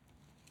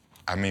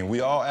 I mean,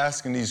 we all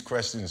asking these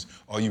questions,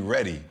 are you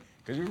ready?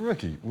 Because you're a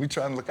rookie, we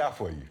trying to look out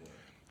for you.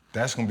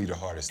 That's gonna be the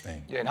hardest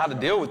thing. Yeah, and how to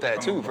deal with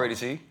that too, Freddie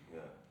T.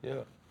 Yeah.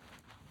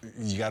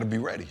 You gotta be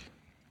ready.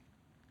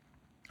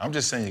 I'm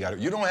just saying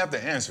you don't have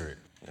to answer it.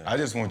 Yeah. I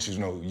just want you to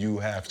know you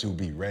have to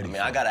be ready. I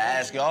mean, I gotta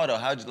ask y'all though,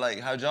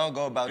 how'd y'all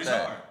go about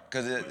that?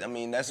 Because I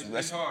mean, that's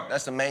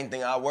the main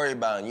thing I worry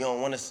about. And you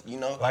don't want to, you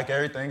know. Like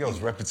everything else,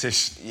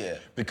 repetition. Yeah.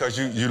 Because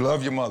you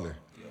love your mother,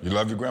 you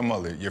love your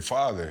grandmother, your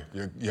father,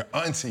 your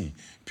auntie,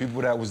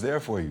 people that was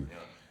there for you,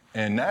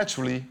 and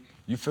naturally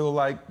you feel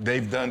like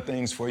they've done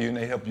things for you and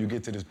they help you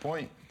get to this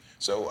point.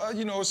 So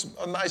you know, it's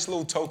a nice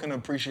little token of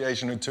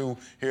appreciation or two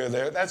here or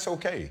there. That's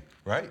okay,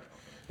 right?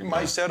 You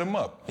might set them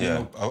up, you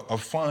know, a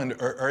fund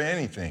or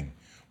anything.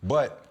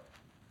 But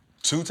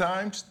 2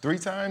 times, 3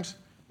 times,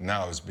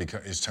 now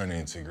it's turning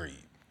into greed.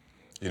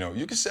 You know,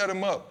 you can set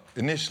them up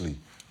initially,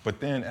 but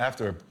then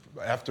after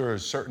a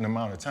certain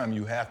amount of time,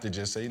 you have to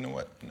just say, you know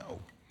what, no.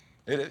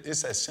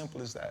 It's as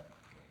simple as that,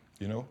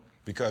 you know?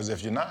 Because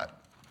if you're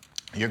not,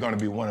 you're gonna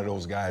be one of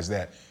those guys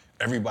that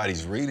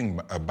everybody's reading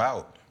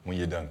about when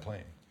you're done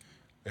playing.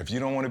 If you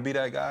don't wanna be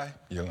that guy,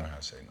 you'll learn how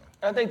to say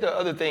no. I think the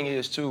other thing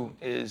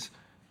is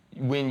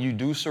when you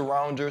do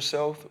surround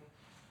yourself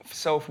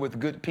with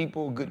good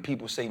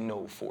people say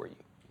no for you,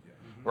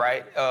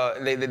 right?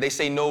 They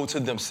say no to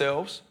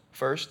themselves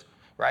first,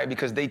 right?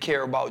 Because they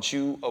care about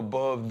you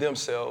above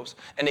themselves,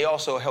 and they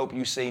also help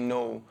you say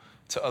no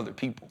to other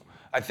people.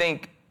 I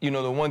think, you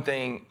know, the one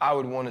thing I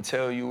would want to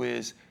tell you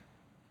is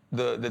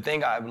the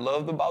thing I've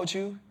loved about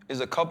you is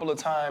a couple of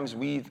times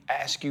we've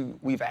asked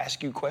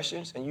you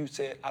questions and you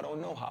said, I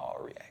don't know how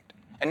I'll react.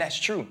 And that's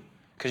true,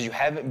 because you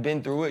haven't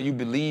been through it. You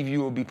believe you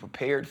will be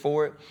prepared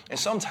for it. And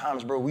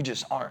sometimes, bro, we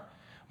just aren't.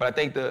 But I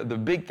think the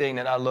big thing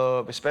that I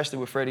love, especially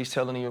with Freddie's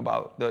telling you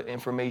about the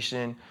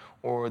information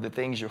or the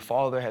things your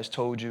father has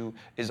told you,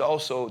 is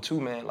also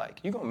too, man, like,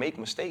 you're gonna make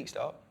mistakes,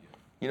 dog.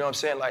 You know what I'm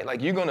saying?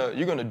 Like you're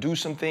gonna do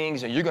some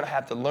things and you're gonna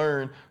have to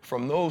learn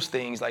from those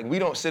things. Like, we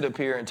don't sit up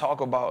here and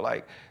talk about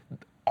like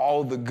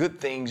all the good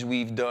things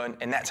we've done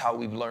and that's how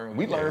we've learned.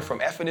 We learn from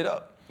effing it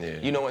up. Yeah.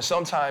 You know, and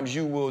sometimes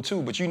you will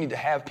too, but you need to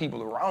have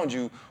people around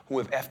you who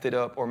have effed it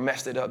up or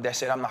messed it up that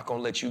said, I'm not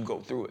gonna let you go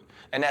through it.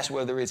 And that's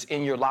whether it's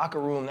in your locker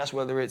room, that's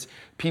whether it's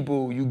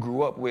people you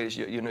grew up with,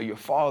 your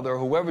father,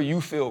 whoever you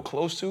feel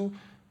close to.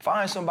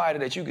 Find somebody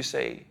that you could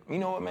say, you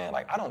know what, man,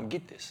 like, I don't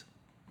get this.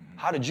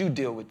 How did you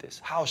deal with this?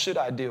 How should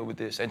I deal with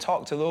this? And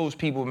talk to those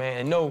people,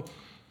 man,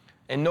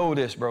 and know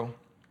this, bro.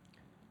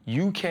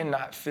 You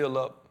cannot fill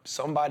up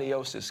somebody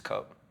else's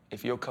cup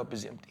if your cup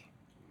is empty.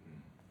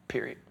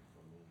 Period.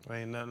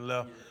 Ain't nothing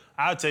left.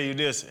 I'll tell you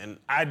this, and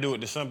I do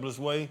it the simplest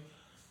way.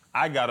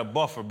 I got a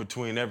buffer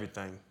between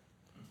everything.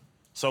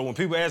 So when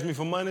people ask me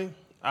for money,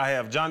 I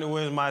have Johnny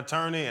Williams, my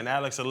attorney, and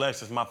Alex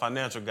Alexis, my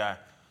financial guy.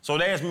 So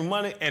they ask me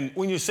money, and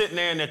when you're sitting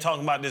there and they're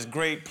talking about this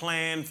great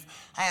plan,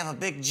 I have a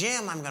big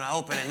gym I'm gonna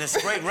open and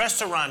this great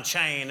restaurant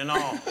chain and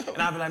all. And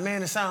I'll be like,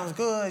 man, it sounds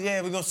good.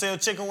 Yeah, we're gonna sell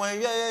chicken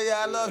wings.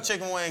 Yeah, I love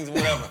chicken wings,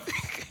 whatever.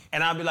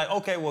 And I'll be like,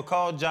 okay, well,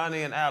 call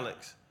Johnny and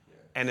Alex.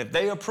 And if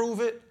they approve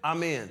it,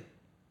 I'm in.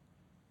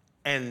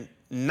 And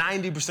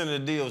 90% of the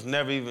deals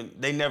never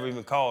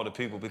even call the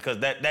people because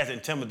that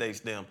intimidates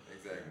them.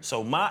 Exactly.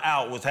 So my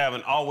out was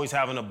always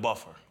having a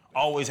buffer.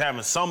 Always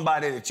having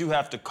somebody that you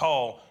have to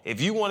call. If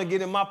you want to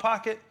get in my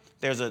pocket,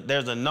 there's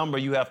a number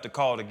you have to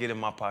call to get in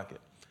my pocket.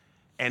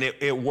 and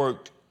it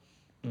worked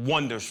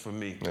wonders for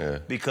me. Yeah.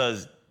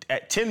 Because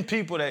at 10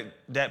 people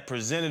that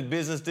presented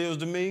business deals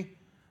to me,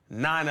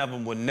 9 of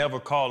them would never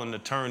call an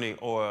attorney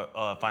or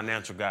a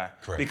financial guy.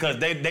 Correct. Because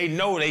they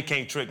know they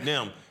can't trick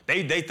them.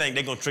 They think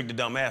they're gonna trick the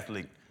dumb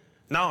athlete.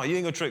 No, you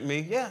ain't gonna trick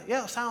me.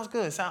 Yeah, sounds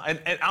good.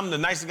 And I'm the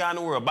nicest guy in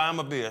the world. Buy him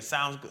a beer.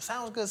 Sounds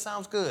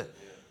good.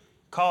 Yeah.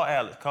 Call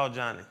Alex, call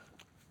Johnny.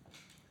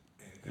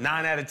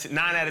 9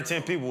 out of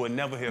 10 people would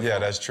never hear from Yeah,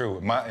 him. that's true.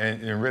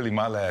 And really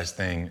my last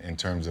thing in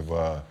terms of,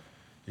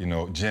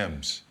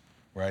 gyms,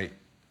 right?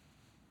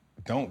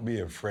 Don't be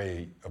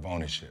afraid of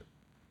ownership.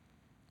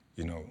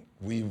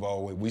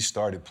 We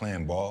started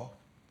playing ball,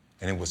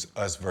 and it was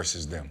us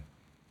versus them,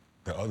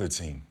 the other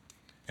team.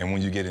 And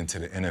when you get into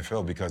the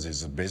NFL, because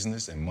it's a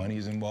business and money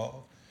is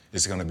involved,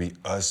 it's gonna be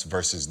us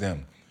versus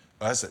them.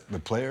 Us, the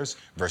players,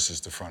 versus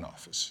the front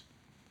office.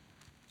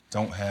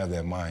 Don't have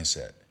that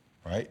mindset,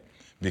 right?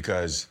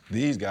 Because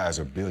these guys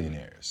are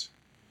billionaires.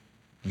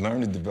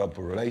 Learn to develop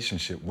a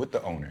relationship with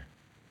the owner.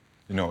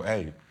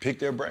 Hey, pick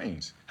their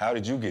brains. How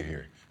did you get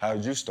here? How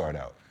did you start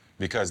out?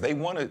 Because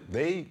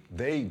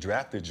they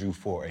drafted you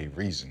for a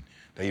reason.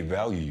 They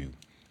value you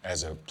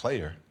as a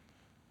player.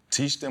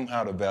 Teach them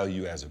how to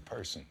value you as a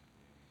person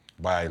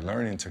by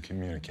learning to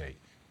communicate.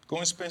 Go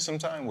and spend some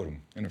time with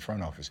them in the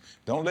front office.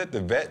 Don't let the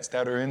vets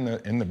that are in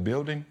the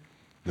building,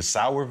 the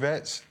sour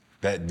vets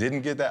that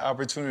didn't get that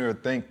opportunity or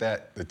think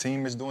that the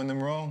team is doing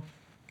them wrong,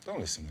 don't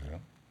listen to them.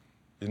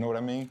 You know what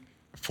I mean?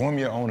 Form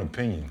your own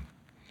opinion,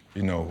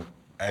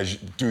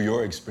 through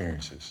your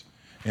experiences.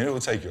 And it will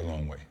take you a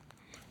long way.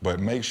 But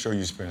make sure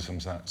you spend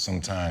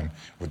some time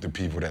with the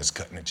people that's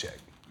cutting the check.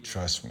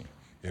 Trust me,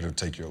 it'll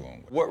take you a long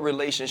way. What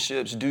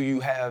relationships do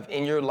you have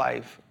in your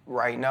life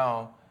right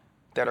now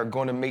that are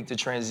going to make the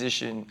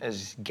transition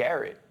as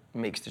Garrett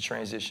makes the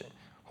transition?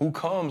 Who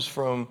comes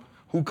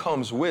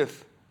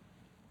with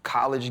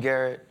college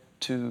Garrett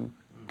to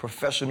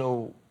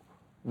professional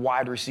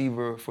wide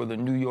receiver for the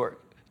New York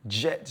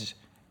Jets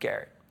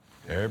Garrett?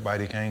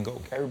 Everybody can't go.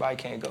 Everybody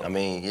can't go.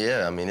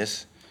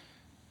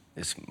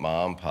 It's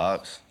mom,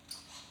 pops,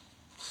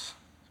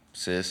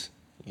 sis,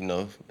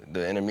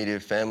 the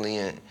intermediate family,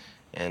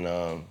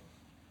 and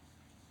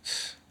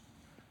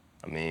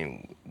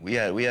we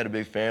had a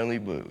big family,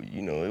 but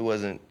it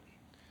wasn't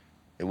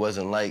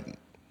like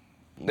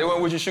they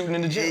weren't with you shooting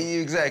in the gym. Yeah,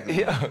 exactly.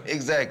 Yeah,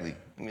 exactly.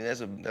 That's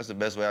the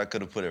best way I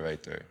could have put it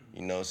right there.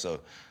 So,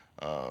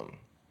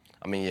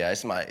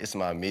 it's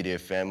my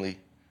immediate family.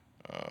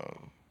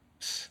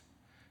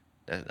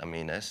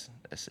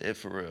 That's it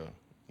for real.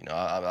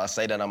 I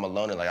say that I'm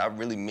alone, and I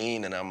really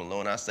mean that I'm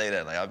alone. I say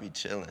that I'll be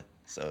chilling.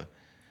 So,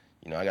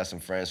 I got some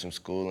friends from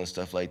school and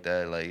stuff like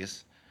that.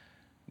 It's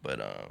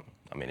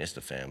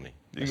the family.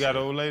 You got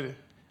an old lady?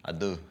 I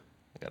do.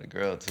 I got a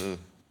girl too.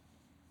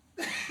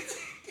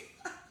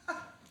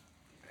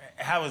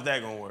 How is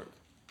that gonna work?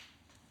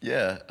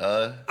 Yeah.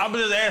 I'm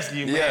just asking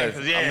you, man.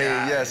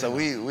 Yeah. So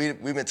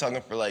we've been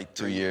talking for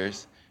 2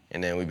 years,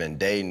 and then we've been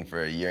dating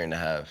for a year and a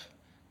half.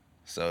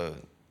 So,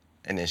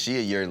 and then she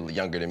a year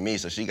younger than me,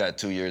 so she got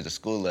 2 years of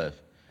school left.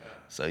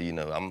 So, the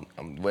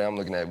way I'm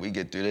looking at it, we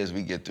get through this,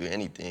 we get through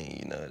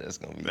anything, that's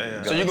gonna be.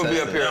 So you gonna be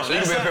up here? So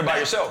you gonna be up here by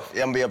yourself?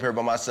 Yeah, I'm gonna be up here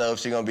by myself.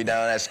 She gonna be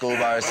down at school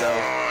by herself.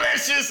 Oh, that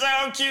shit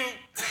sound cute.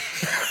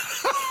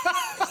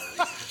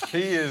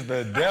 He is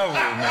the devil,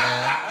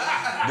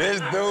 man. This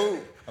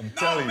dude, I'm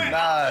telling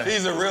you,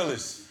 he's a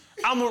realist.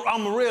 I'm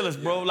a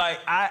realist, bro.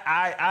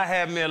 I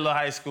had me a little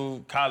high school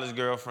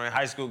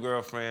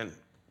girlfriend,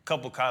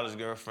 couple college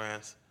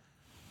girlfriends.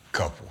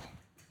 Couple.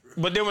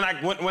 But then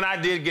when I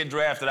did get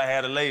drafted, I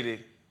had a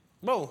lady.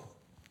 Bro,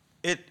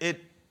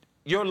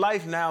 your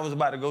life now is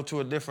about to go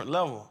to a different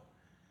level.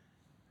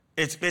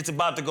 It's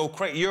about to go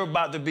crazy. You're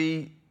about to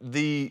be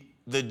the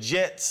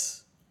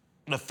Jets,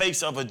 the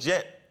face of a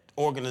Jet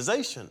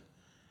organization.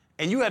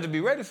 And you had to be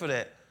ready for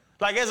that.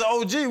 As an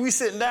OG, we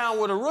sitting down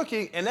with a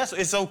rookie, and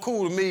it's so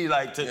cool to me,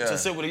 to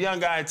sit with a young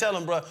guy and tell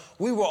him, bro,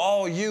 we were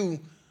all you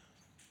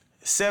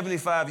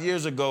 75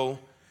 years ago.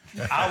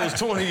 I was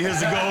 20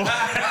 years ago.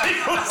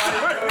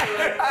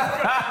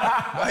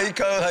 Why he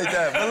cold like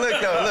that? But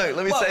look,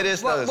 let me say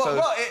this,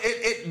 though.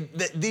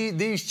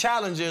 These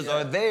challenges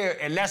are there,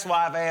 and that's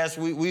why I've asked,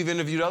 we've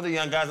interviewed other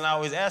young guys, and I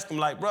always ask them,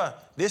 bro,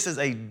 this is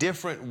a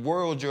different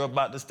world you're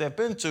about to step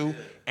into,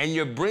 and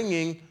you're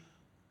bringing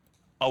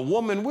a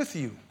woman with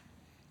you.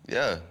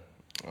 Yeah.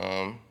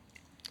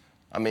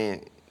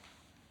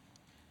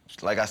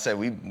 Like I said,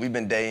 we've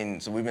been dating,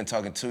 so we've been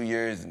talking 2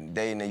 years, and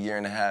dating a year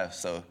and a half,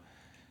 so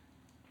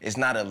it's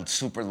not a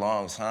super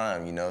long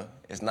time,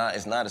 It's not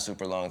a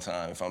super long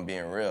time, if I'm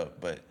being real.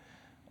 But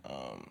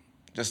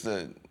just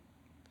the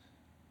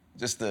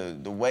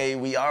way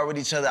we are with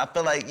each other, I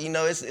feel like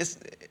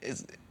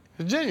it's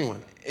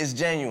genuine. It's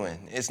genuine.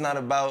 It's not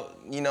about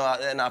and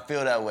I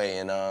feel that way.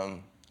 And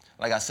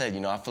like I said,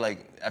 I feel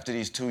like after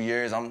these 2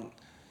 years,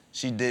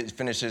 she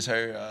finishes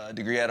her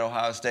degree at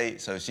Ohio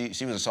State. So she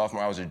was a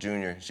sophomore, I was a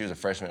junior. She was a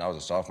freshman, I was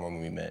a sophomore when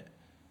we met.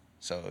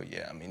 So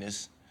yeah,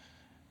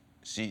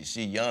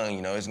 she young,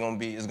 you know. It's gonna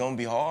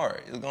be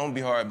hard. It's gonna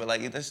be hard, but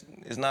like it's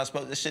not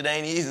supposed. This shit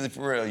ain't easy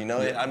for real, you know.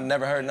 I've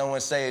never heard no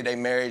one say they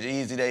marriage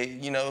easy.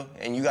 You know,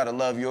 and you gotta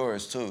love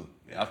yours too.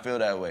 I feel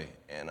that way,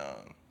 and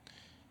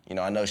you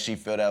know, I know she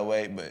feel that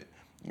way, but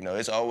you know,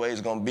 it's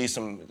always gonna be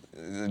some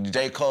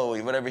J. Cole,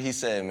 whatever he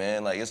said,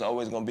 man. Like it's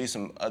always gonna be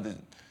some other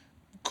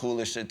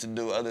cooler shit to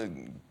do, other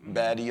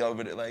baddie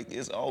over there. Like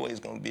it's always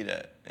gonna be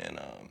that, and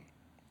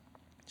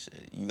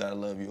shit, you gotta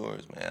love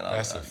yours, man.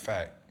 That's a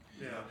fact.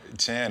 Yeah.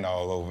 Chan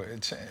all over.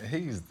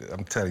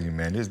 I'm telling you,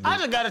 man. I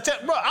just gotta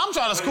tell, bro. I'm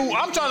trying to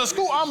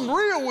school. I'm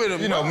real with him.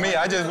 You know me.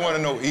 I just want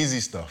to know easy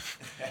stuff.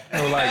 You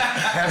know, like,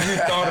 have you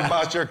thought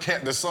about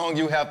the song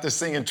you have to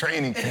sing in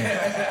training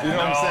camp? You know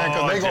what I'm saying?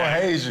 Because they gonna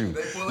haze you.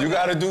 You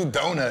gotta do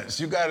donuts.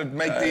 You gotta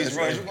make these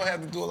runs. You're gonna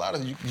have to do a lot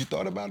of. You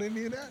thought about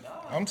any of that?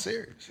 I'm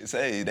serious.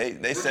 Say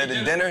they said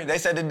the dinner. They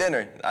said the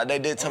dinner. They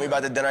did tell me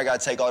about the dinner. I gotta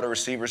take all the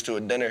receivers to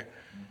a dinner.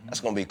 That's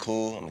gonna be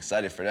cool. I'm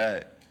excited for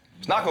that.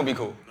 It's not gonna be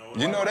cool.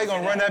 You know they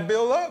gonna run that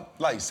bill up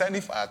like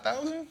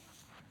 75,000.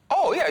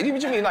 Oh yeah,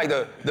 what you mean like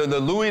the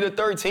Louis the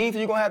 13th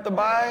you gonna have to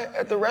buy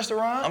at the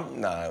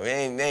restaurant?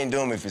 They ain't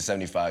doing me for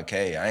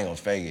 75K. I ain't gonna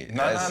fake it.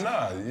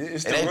 Nah.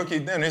 It's the rookie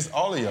dinner. It's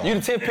all of y'all. You the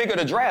 10th pick of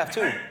the draft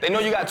too. They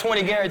know you got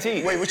 20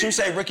 guaranteed. Wait, what you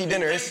say rookie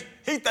dinner is?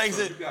 He thinks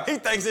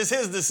it's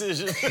his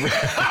decision.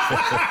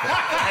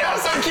 That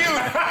was so cute.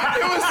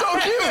 It was so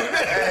cute.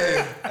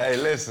 Hey,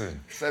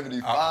 listen.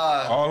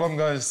 75. All I'm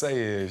gonna say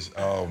is.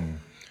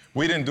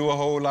 We didn't do a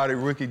whole lot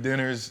of rookie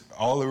dinners,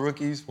 all the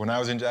rookies. When I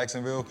was in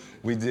Jacksonville,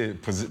 we did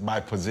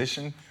by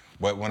position.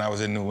 But when I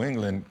was in New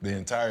England, the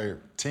entire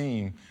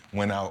team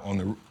went out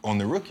on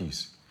the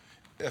rookies.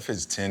 If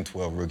it's 10,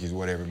 12 rookies,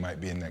 whatever it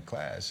might be in that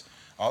class.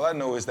 All I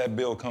know is that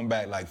bill come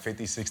back like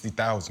 50,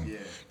 60,000. Yeah.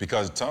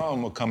 Because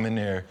Tom will come in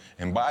there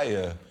and buy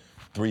a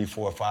 $3,000,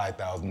 $4,000,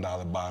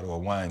 $5,000 bottle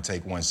of wine,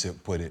 take one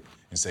sip, put it,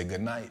 and say good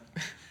night.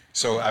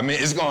 So, I mean,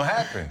 it's gonna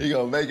happen. He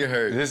gonna make it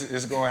hurt.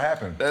 It's gonna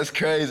happen. That's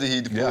crazy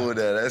he pulled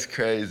that. That's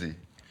crazy.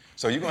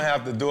 So you're gonna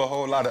have to do a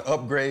whole lot of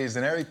upgrades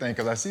and everything,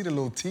 because I see the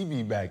little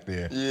TV back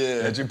there.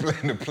 Yeah. That you're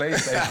playing the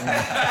PlayStation on.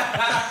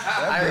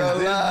 I ain't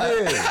gonna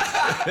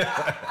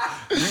lie.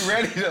 You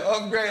ready to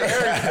upgrade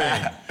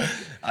everything?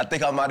 I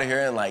think I'm out of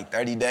here in like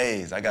 30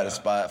 days. I got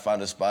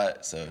find a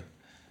spot, so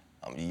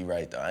you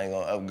right though. I ain't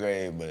gonna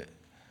upgrade, but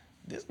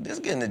this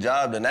getting the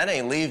job done. That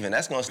ain't leaving.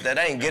 That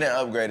ain't getting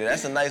upgraded.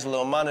 That's a nice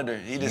little monitor.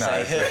 He just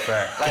ain't hit.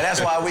 Like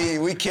that's why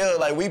we kill.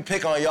 Like we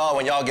pick on y'all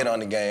when y'all get on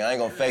the game. I ain't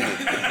gonna fake it.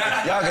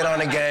 Y'all get on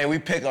the game, we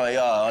pick on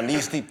y'all.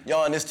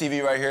 Y'all on this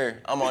TV right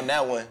here. I'm on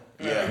that one.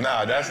 Yeah.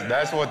 Nah,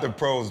 that's what the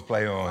pros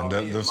play on.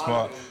 The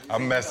smart.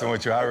 I'm messing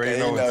with you. I already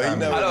know what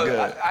time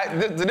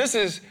it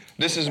is.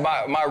 This is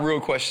my real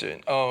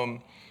question.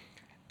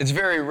 It's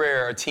very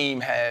rare a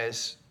team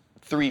has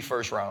 3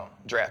 first-round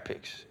draft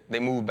picks. They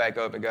moved back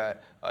up and got,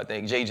 I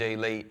think, JJ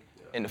late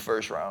in the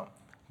first round.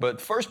 But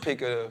first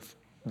pick of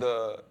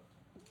the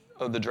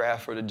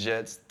draft for the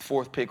Jets,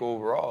 4th pick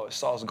overall, is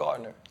Sauce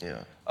Gardner.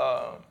 Yeah.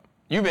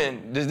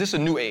 This is a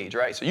new age,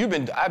 right? So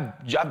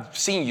I've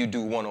seen you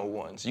do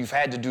one-on-ones. You've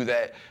had to do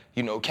that,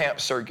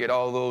 camp circuit,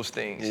 all those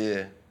things.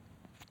 Yeah.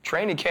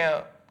 Training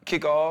camp,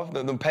 kick off,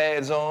 the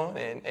pads on,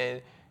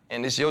 and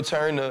it's your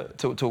turn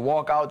to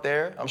walk out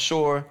there. I'm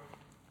sure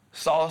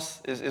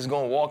Sauce is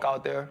gonna walk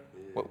out there.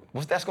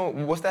 What's that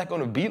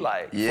gonna be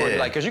like?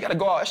 Yeah. Cause you gotta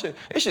go out.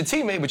 It's your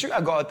teammate, but you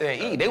gotta go out there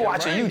and eat. They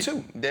watching you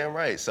too. Damn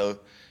right. So,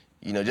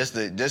 just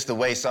the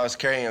way Sauce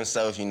carrying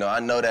himself, I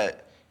know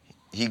that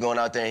he going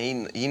out there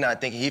and he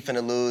not thinking he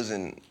finna lose,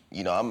 and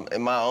I'm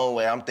in my own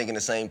way, I'm thinking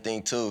the same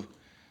thing too.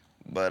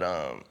 But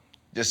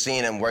just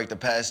seeing him work the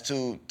past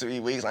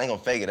 2-3 weeks, I ain't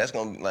gonna fake it. That's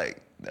gonna be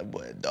like that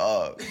boy a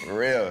dog, for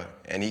real.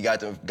 And he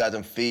got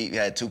them feet. He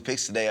had 2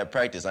 picks today at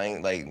practice. I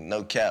ain't like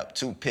no cap,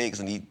 2 picks,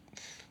 and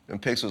them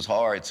picks was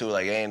hard too.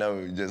 Like ain't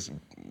no just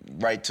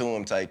right to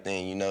him type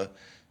thing,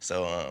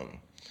 So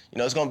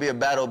it's gonna be a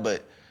battle,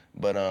 but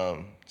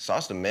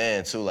Sauce the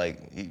man too.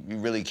 Like he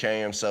really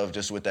carrying himself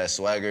just with that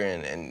swagger,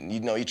 and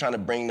he trying to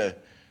bring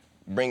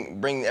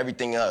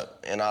everything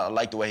up. And I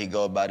like the way he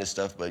go about his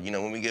stuff. But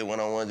when we get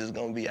one-on-ones, it's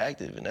gonna be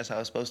active, and that's how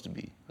it's supposed to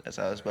be.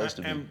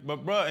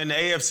 But bro, in the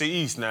AFC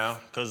East now,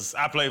 because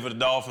I play for the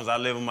Dolphins, I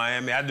live in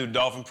Miami. I do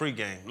Dolphin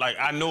pregame. Like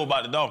I know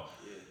about the Dolphins.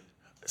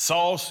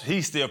 Sauce,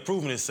 he's still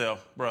proving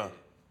himself, bro.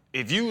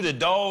 If you the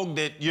dog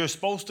that you're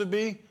supposed to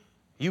be,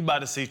 you about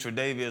to see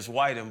Tre'Davious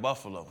White in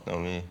Buffalo.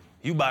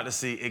 You about to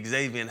see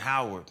Xavier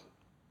Howard,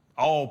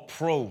 all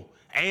pro,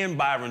 and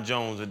Byron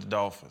Jones at the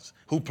Dolphins,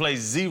 who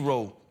plays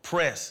 0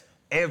 press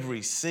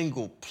every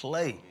single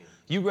play.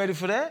 You ready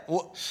for that?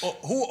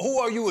 Who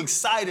are you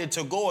excited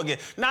to go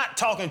against? Not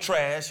talking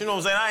trash, you know what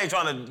I'm saying? I ain't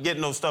trying to get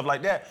no stuff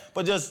like that,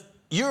 but just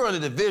you're in a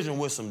division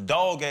with some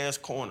dog-ass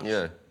corners.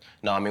 Yeah.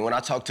 No, I mean, when I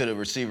talk to the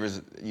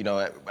receivers,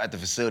 at the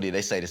facility,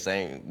 they say the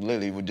same,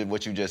 literally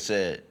what you just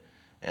said.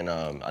 And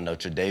I know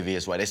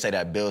Tre'Davious White, they say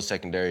that Bills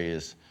secondary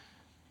is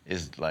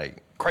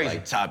like crazy,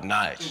 like top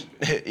notch.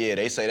 Yeah,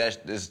 they say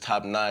that is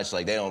top notch.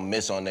 Like they don't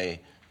miss on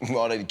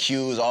all the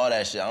cues, all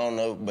that shit. I don't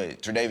know,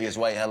 but Tre'Davious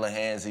White hella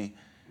handsy,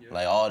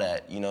 like all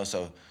that,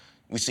 So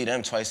we see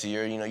them twice a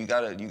year. You know, you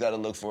gotta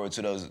look forward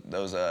to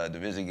those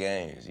division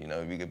games. You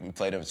know, we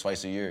play them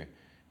twice a year,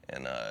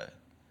 and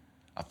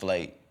I feel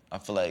like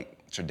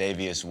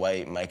Tre'Davious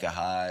White, Micah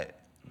Hyde,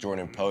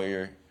 Jordan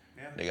Poyer,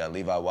 they got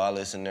Levi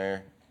Wallace in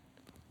there.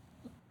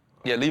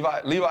 Yeah,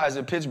 Levi's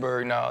in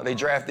Pittsburgh now. They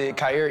drafted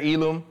Kyer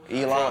Elam.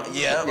 Yeah,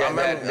 I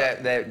remember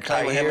that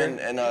playing with him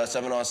in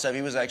 7-on-7.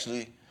 He was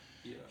actually,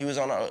 he was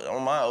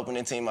on my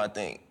opening team, I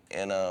think.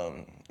 And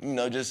you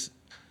know, just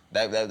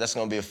that's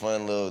gonna be a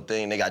fun little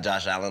thing. They got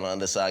Josh Allen on the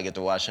other side. I get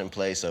to watch him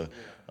play. So,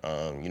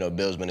 you know,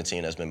 Bill's been a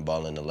team that's been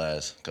balling the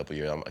last couple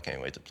years. I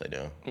can't wait to play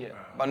them. Yeah,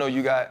 I know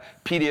you got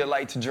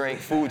Pedialyte to drink,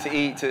 food to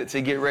eat,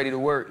 to get ready to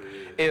work.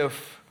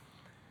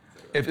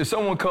 If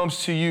someone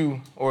comes to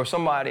you or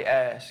somebody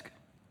asks,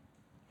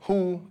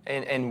 who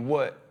and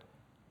what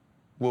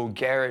will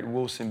Garrett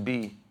Wilson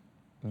be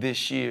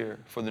this year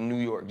for the New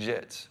York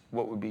Jets?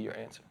 What would be your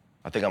answer?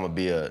 I think I'm gonna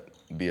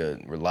be a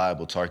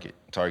reliable target.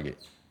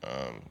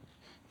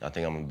 I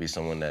think I'm gonna be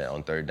someone that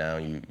on third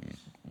down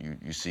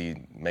you see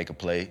make a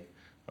play,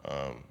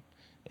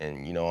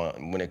 and you know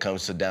when it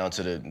comes to down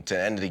to the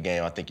end of the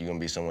game, I think I'm gonna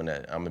be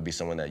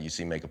someone that you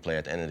see make a play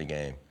at the end of the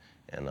game,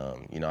 and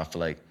you know I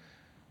feel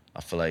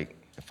like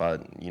if I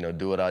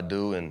do what I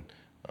do and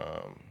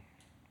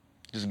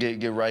just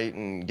get right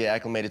and get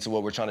acclimated to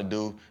what we're trying to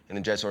do in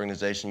the Jets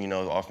organization, you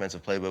know,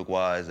 offensive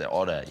playbook-wise,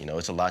 all that. You know,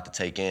 it's a lot to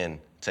take in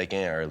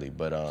early.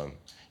 But, you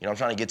know, I'm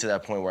trying to get to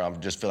that point where I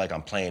just feel like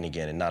I'm playing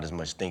again and not as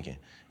much thinking.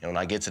 And when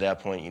I get to that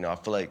point, you know, I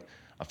feel like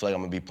I'm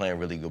going to be playing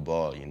really good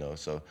ball, you know.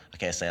 So I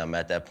can't say I'm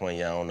at that point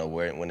yet. I don't know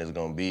when it's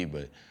going to be.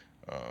 But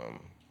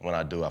when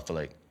I do, I feel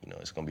like, you know,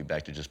 it's going to be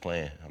back to just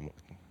playing.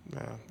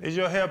 Is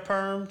your hair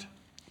permed?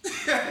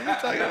 What are you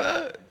talking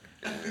about?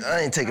 I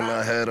ain't taking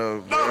my head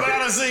off, bro. No, but I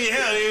done seen your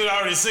hair. You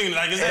already seen it.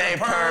 Like, is it that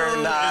ain't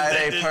perm? Nah,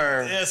 it ain't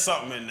perm. There's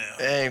something in there.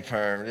 It ain't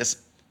perm.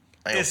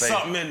 There's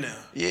something in there.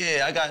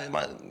 Yeah, I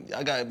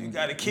got you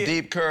got a kid?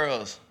 Deep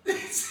curls.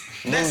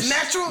 That's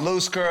natural?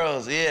 Loose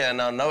curls, yeah.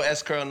 No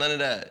S curl, none of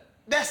that.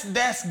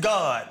 That's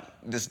God.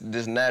 This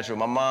natural.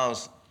 My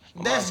mom's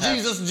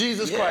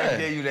Jesus Christ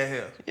gave you that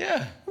hair.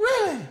 Yeah.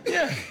 Really?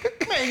 Yeah.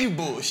 Man, you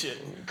bullshit.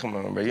 Come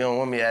on, bro. You don't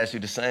want me to ask you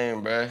the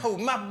same, bro. Who,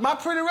 my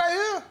pretty right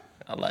here?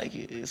 I like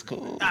it. It's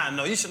cool. I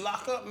know. You should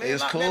lock up, man.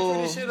 It's lock cool. That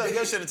pretty shit up.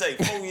 Your shit will take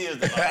 4 years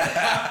to lock up.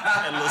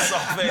 That little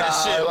soft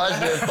ass shit. Watch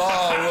that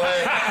ball,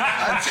 boy.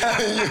 I'm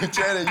telling you,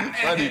 you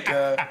funny,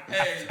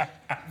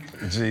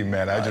 cuz. Gee,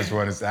 man, I just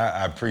want to say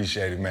I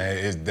appreciate it, man.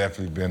 It's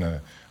definitely been an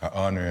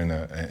honor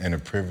and a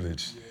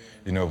privilege,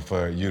 you know,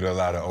 for you to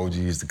allow the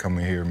OGs to come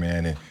in here,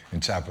 man,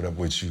 and chop it up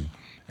with you.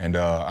 And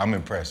I'm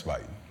impressed by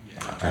you.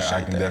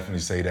 I can definitely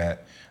say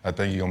that. I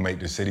think you're going to make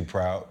the city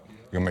proud.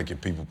 You're going to make your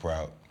people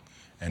proud.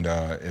 And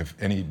if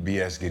any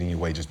BS get in your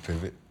way, just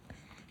pivot.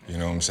 You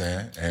know what I'm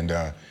saying? And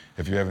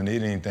if you ever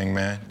need anything,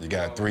 man, you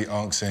got 3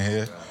 unks in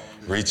here.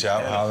 Reach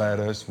out, holler at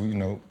us, you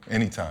know,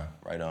 anytime.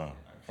 Right on.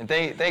 And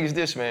thing is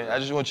this, man. I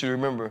just want you to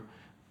remember,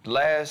 the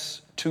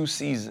last 2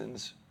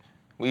 seasons,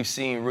 we've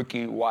seen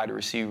rookie wide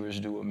receivers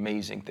do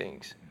amazing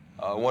things.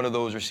 One of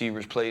those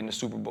receivers played in the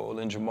Super Bowl,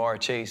 and Jamar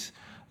Chase.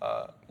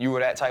 You were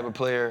that type of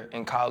player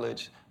in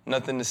college.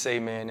 Nothing to say,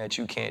 man, that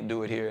you can't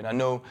do it here. And I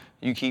know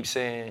you keep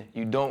saying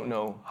you don't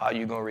know how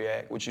you're going to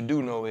react. What you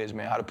do know is,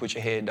 man, how to put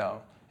your head down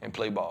and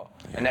play ball.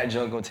 Yeah. And that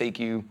junk going to take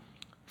you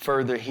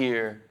further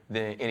here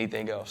than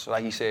anything else. So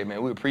like you said,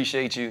 man, we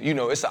appreciate you. You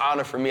know, it's an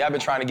honor for me. I've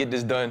been trying to get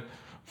this done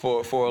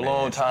for a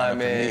long time,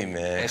 man. For me,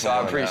 man. And so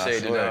I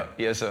appreciate it, dog.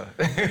 Yes, sir.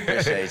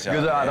 Appreciate y'all.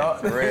 Good job,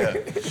 dog. For real.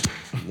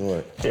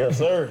 Lord. Yes,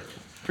 sir.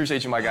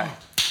 Appreciate you, my guy.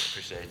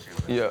 Appreciate you,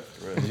 man.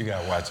 Yeah. You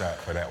got to watch out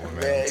for that one,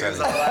 man. There's There's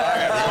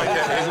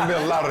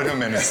been a lot of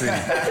them in the city.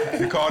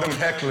 We call them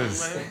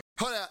hecklers.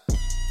 Hold up,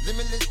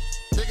 limitless.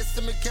 Take a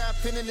stomach, can't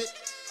pin in it.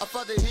 I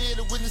fought the head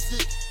to witness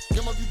it.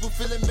 Got my people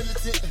feeling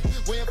militant.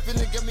 Way I'm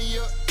feeling, got me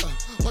up.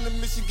 On the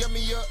mission, got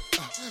me up.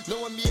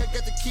 Knowing me, I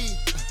got the key.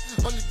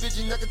 Only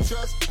vision I can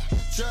trust.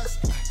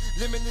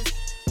 Limitless.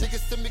 Take a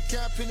stomach,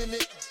 can't pin in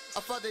it. I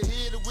fought the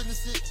head to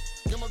witness it.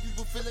 Got my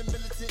people feeling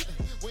militant.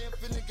 Way I'm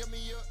feeling, got me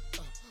up.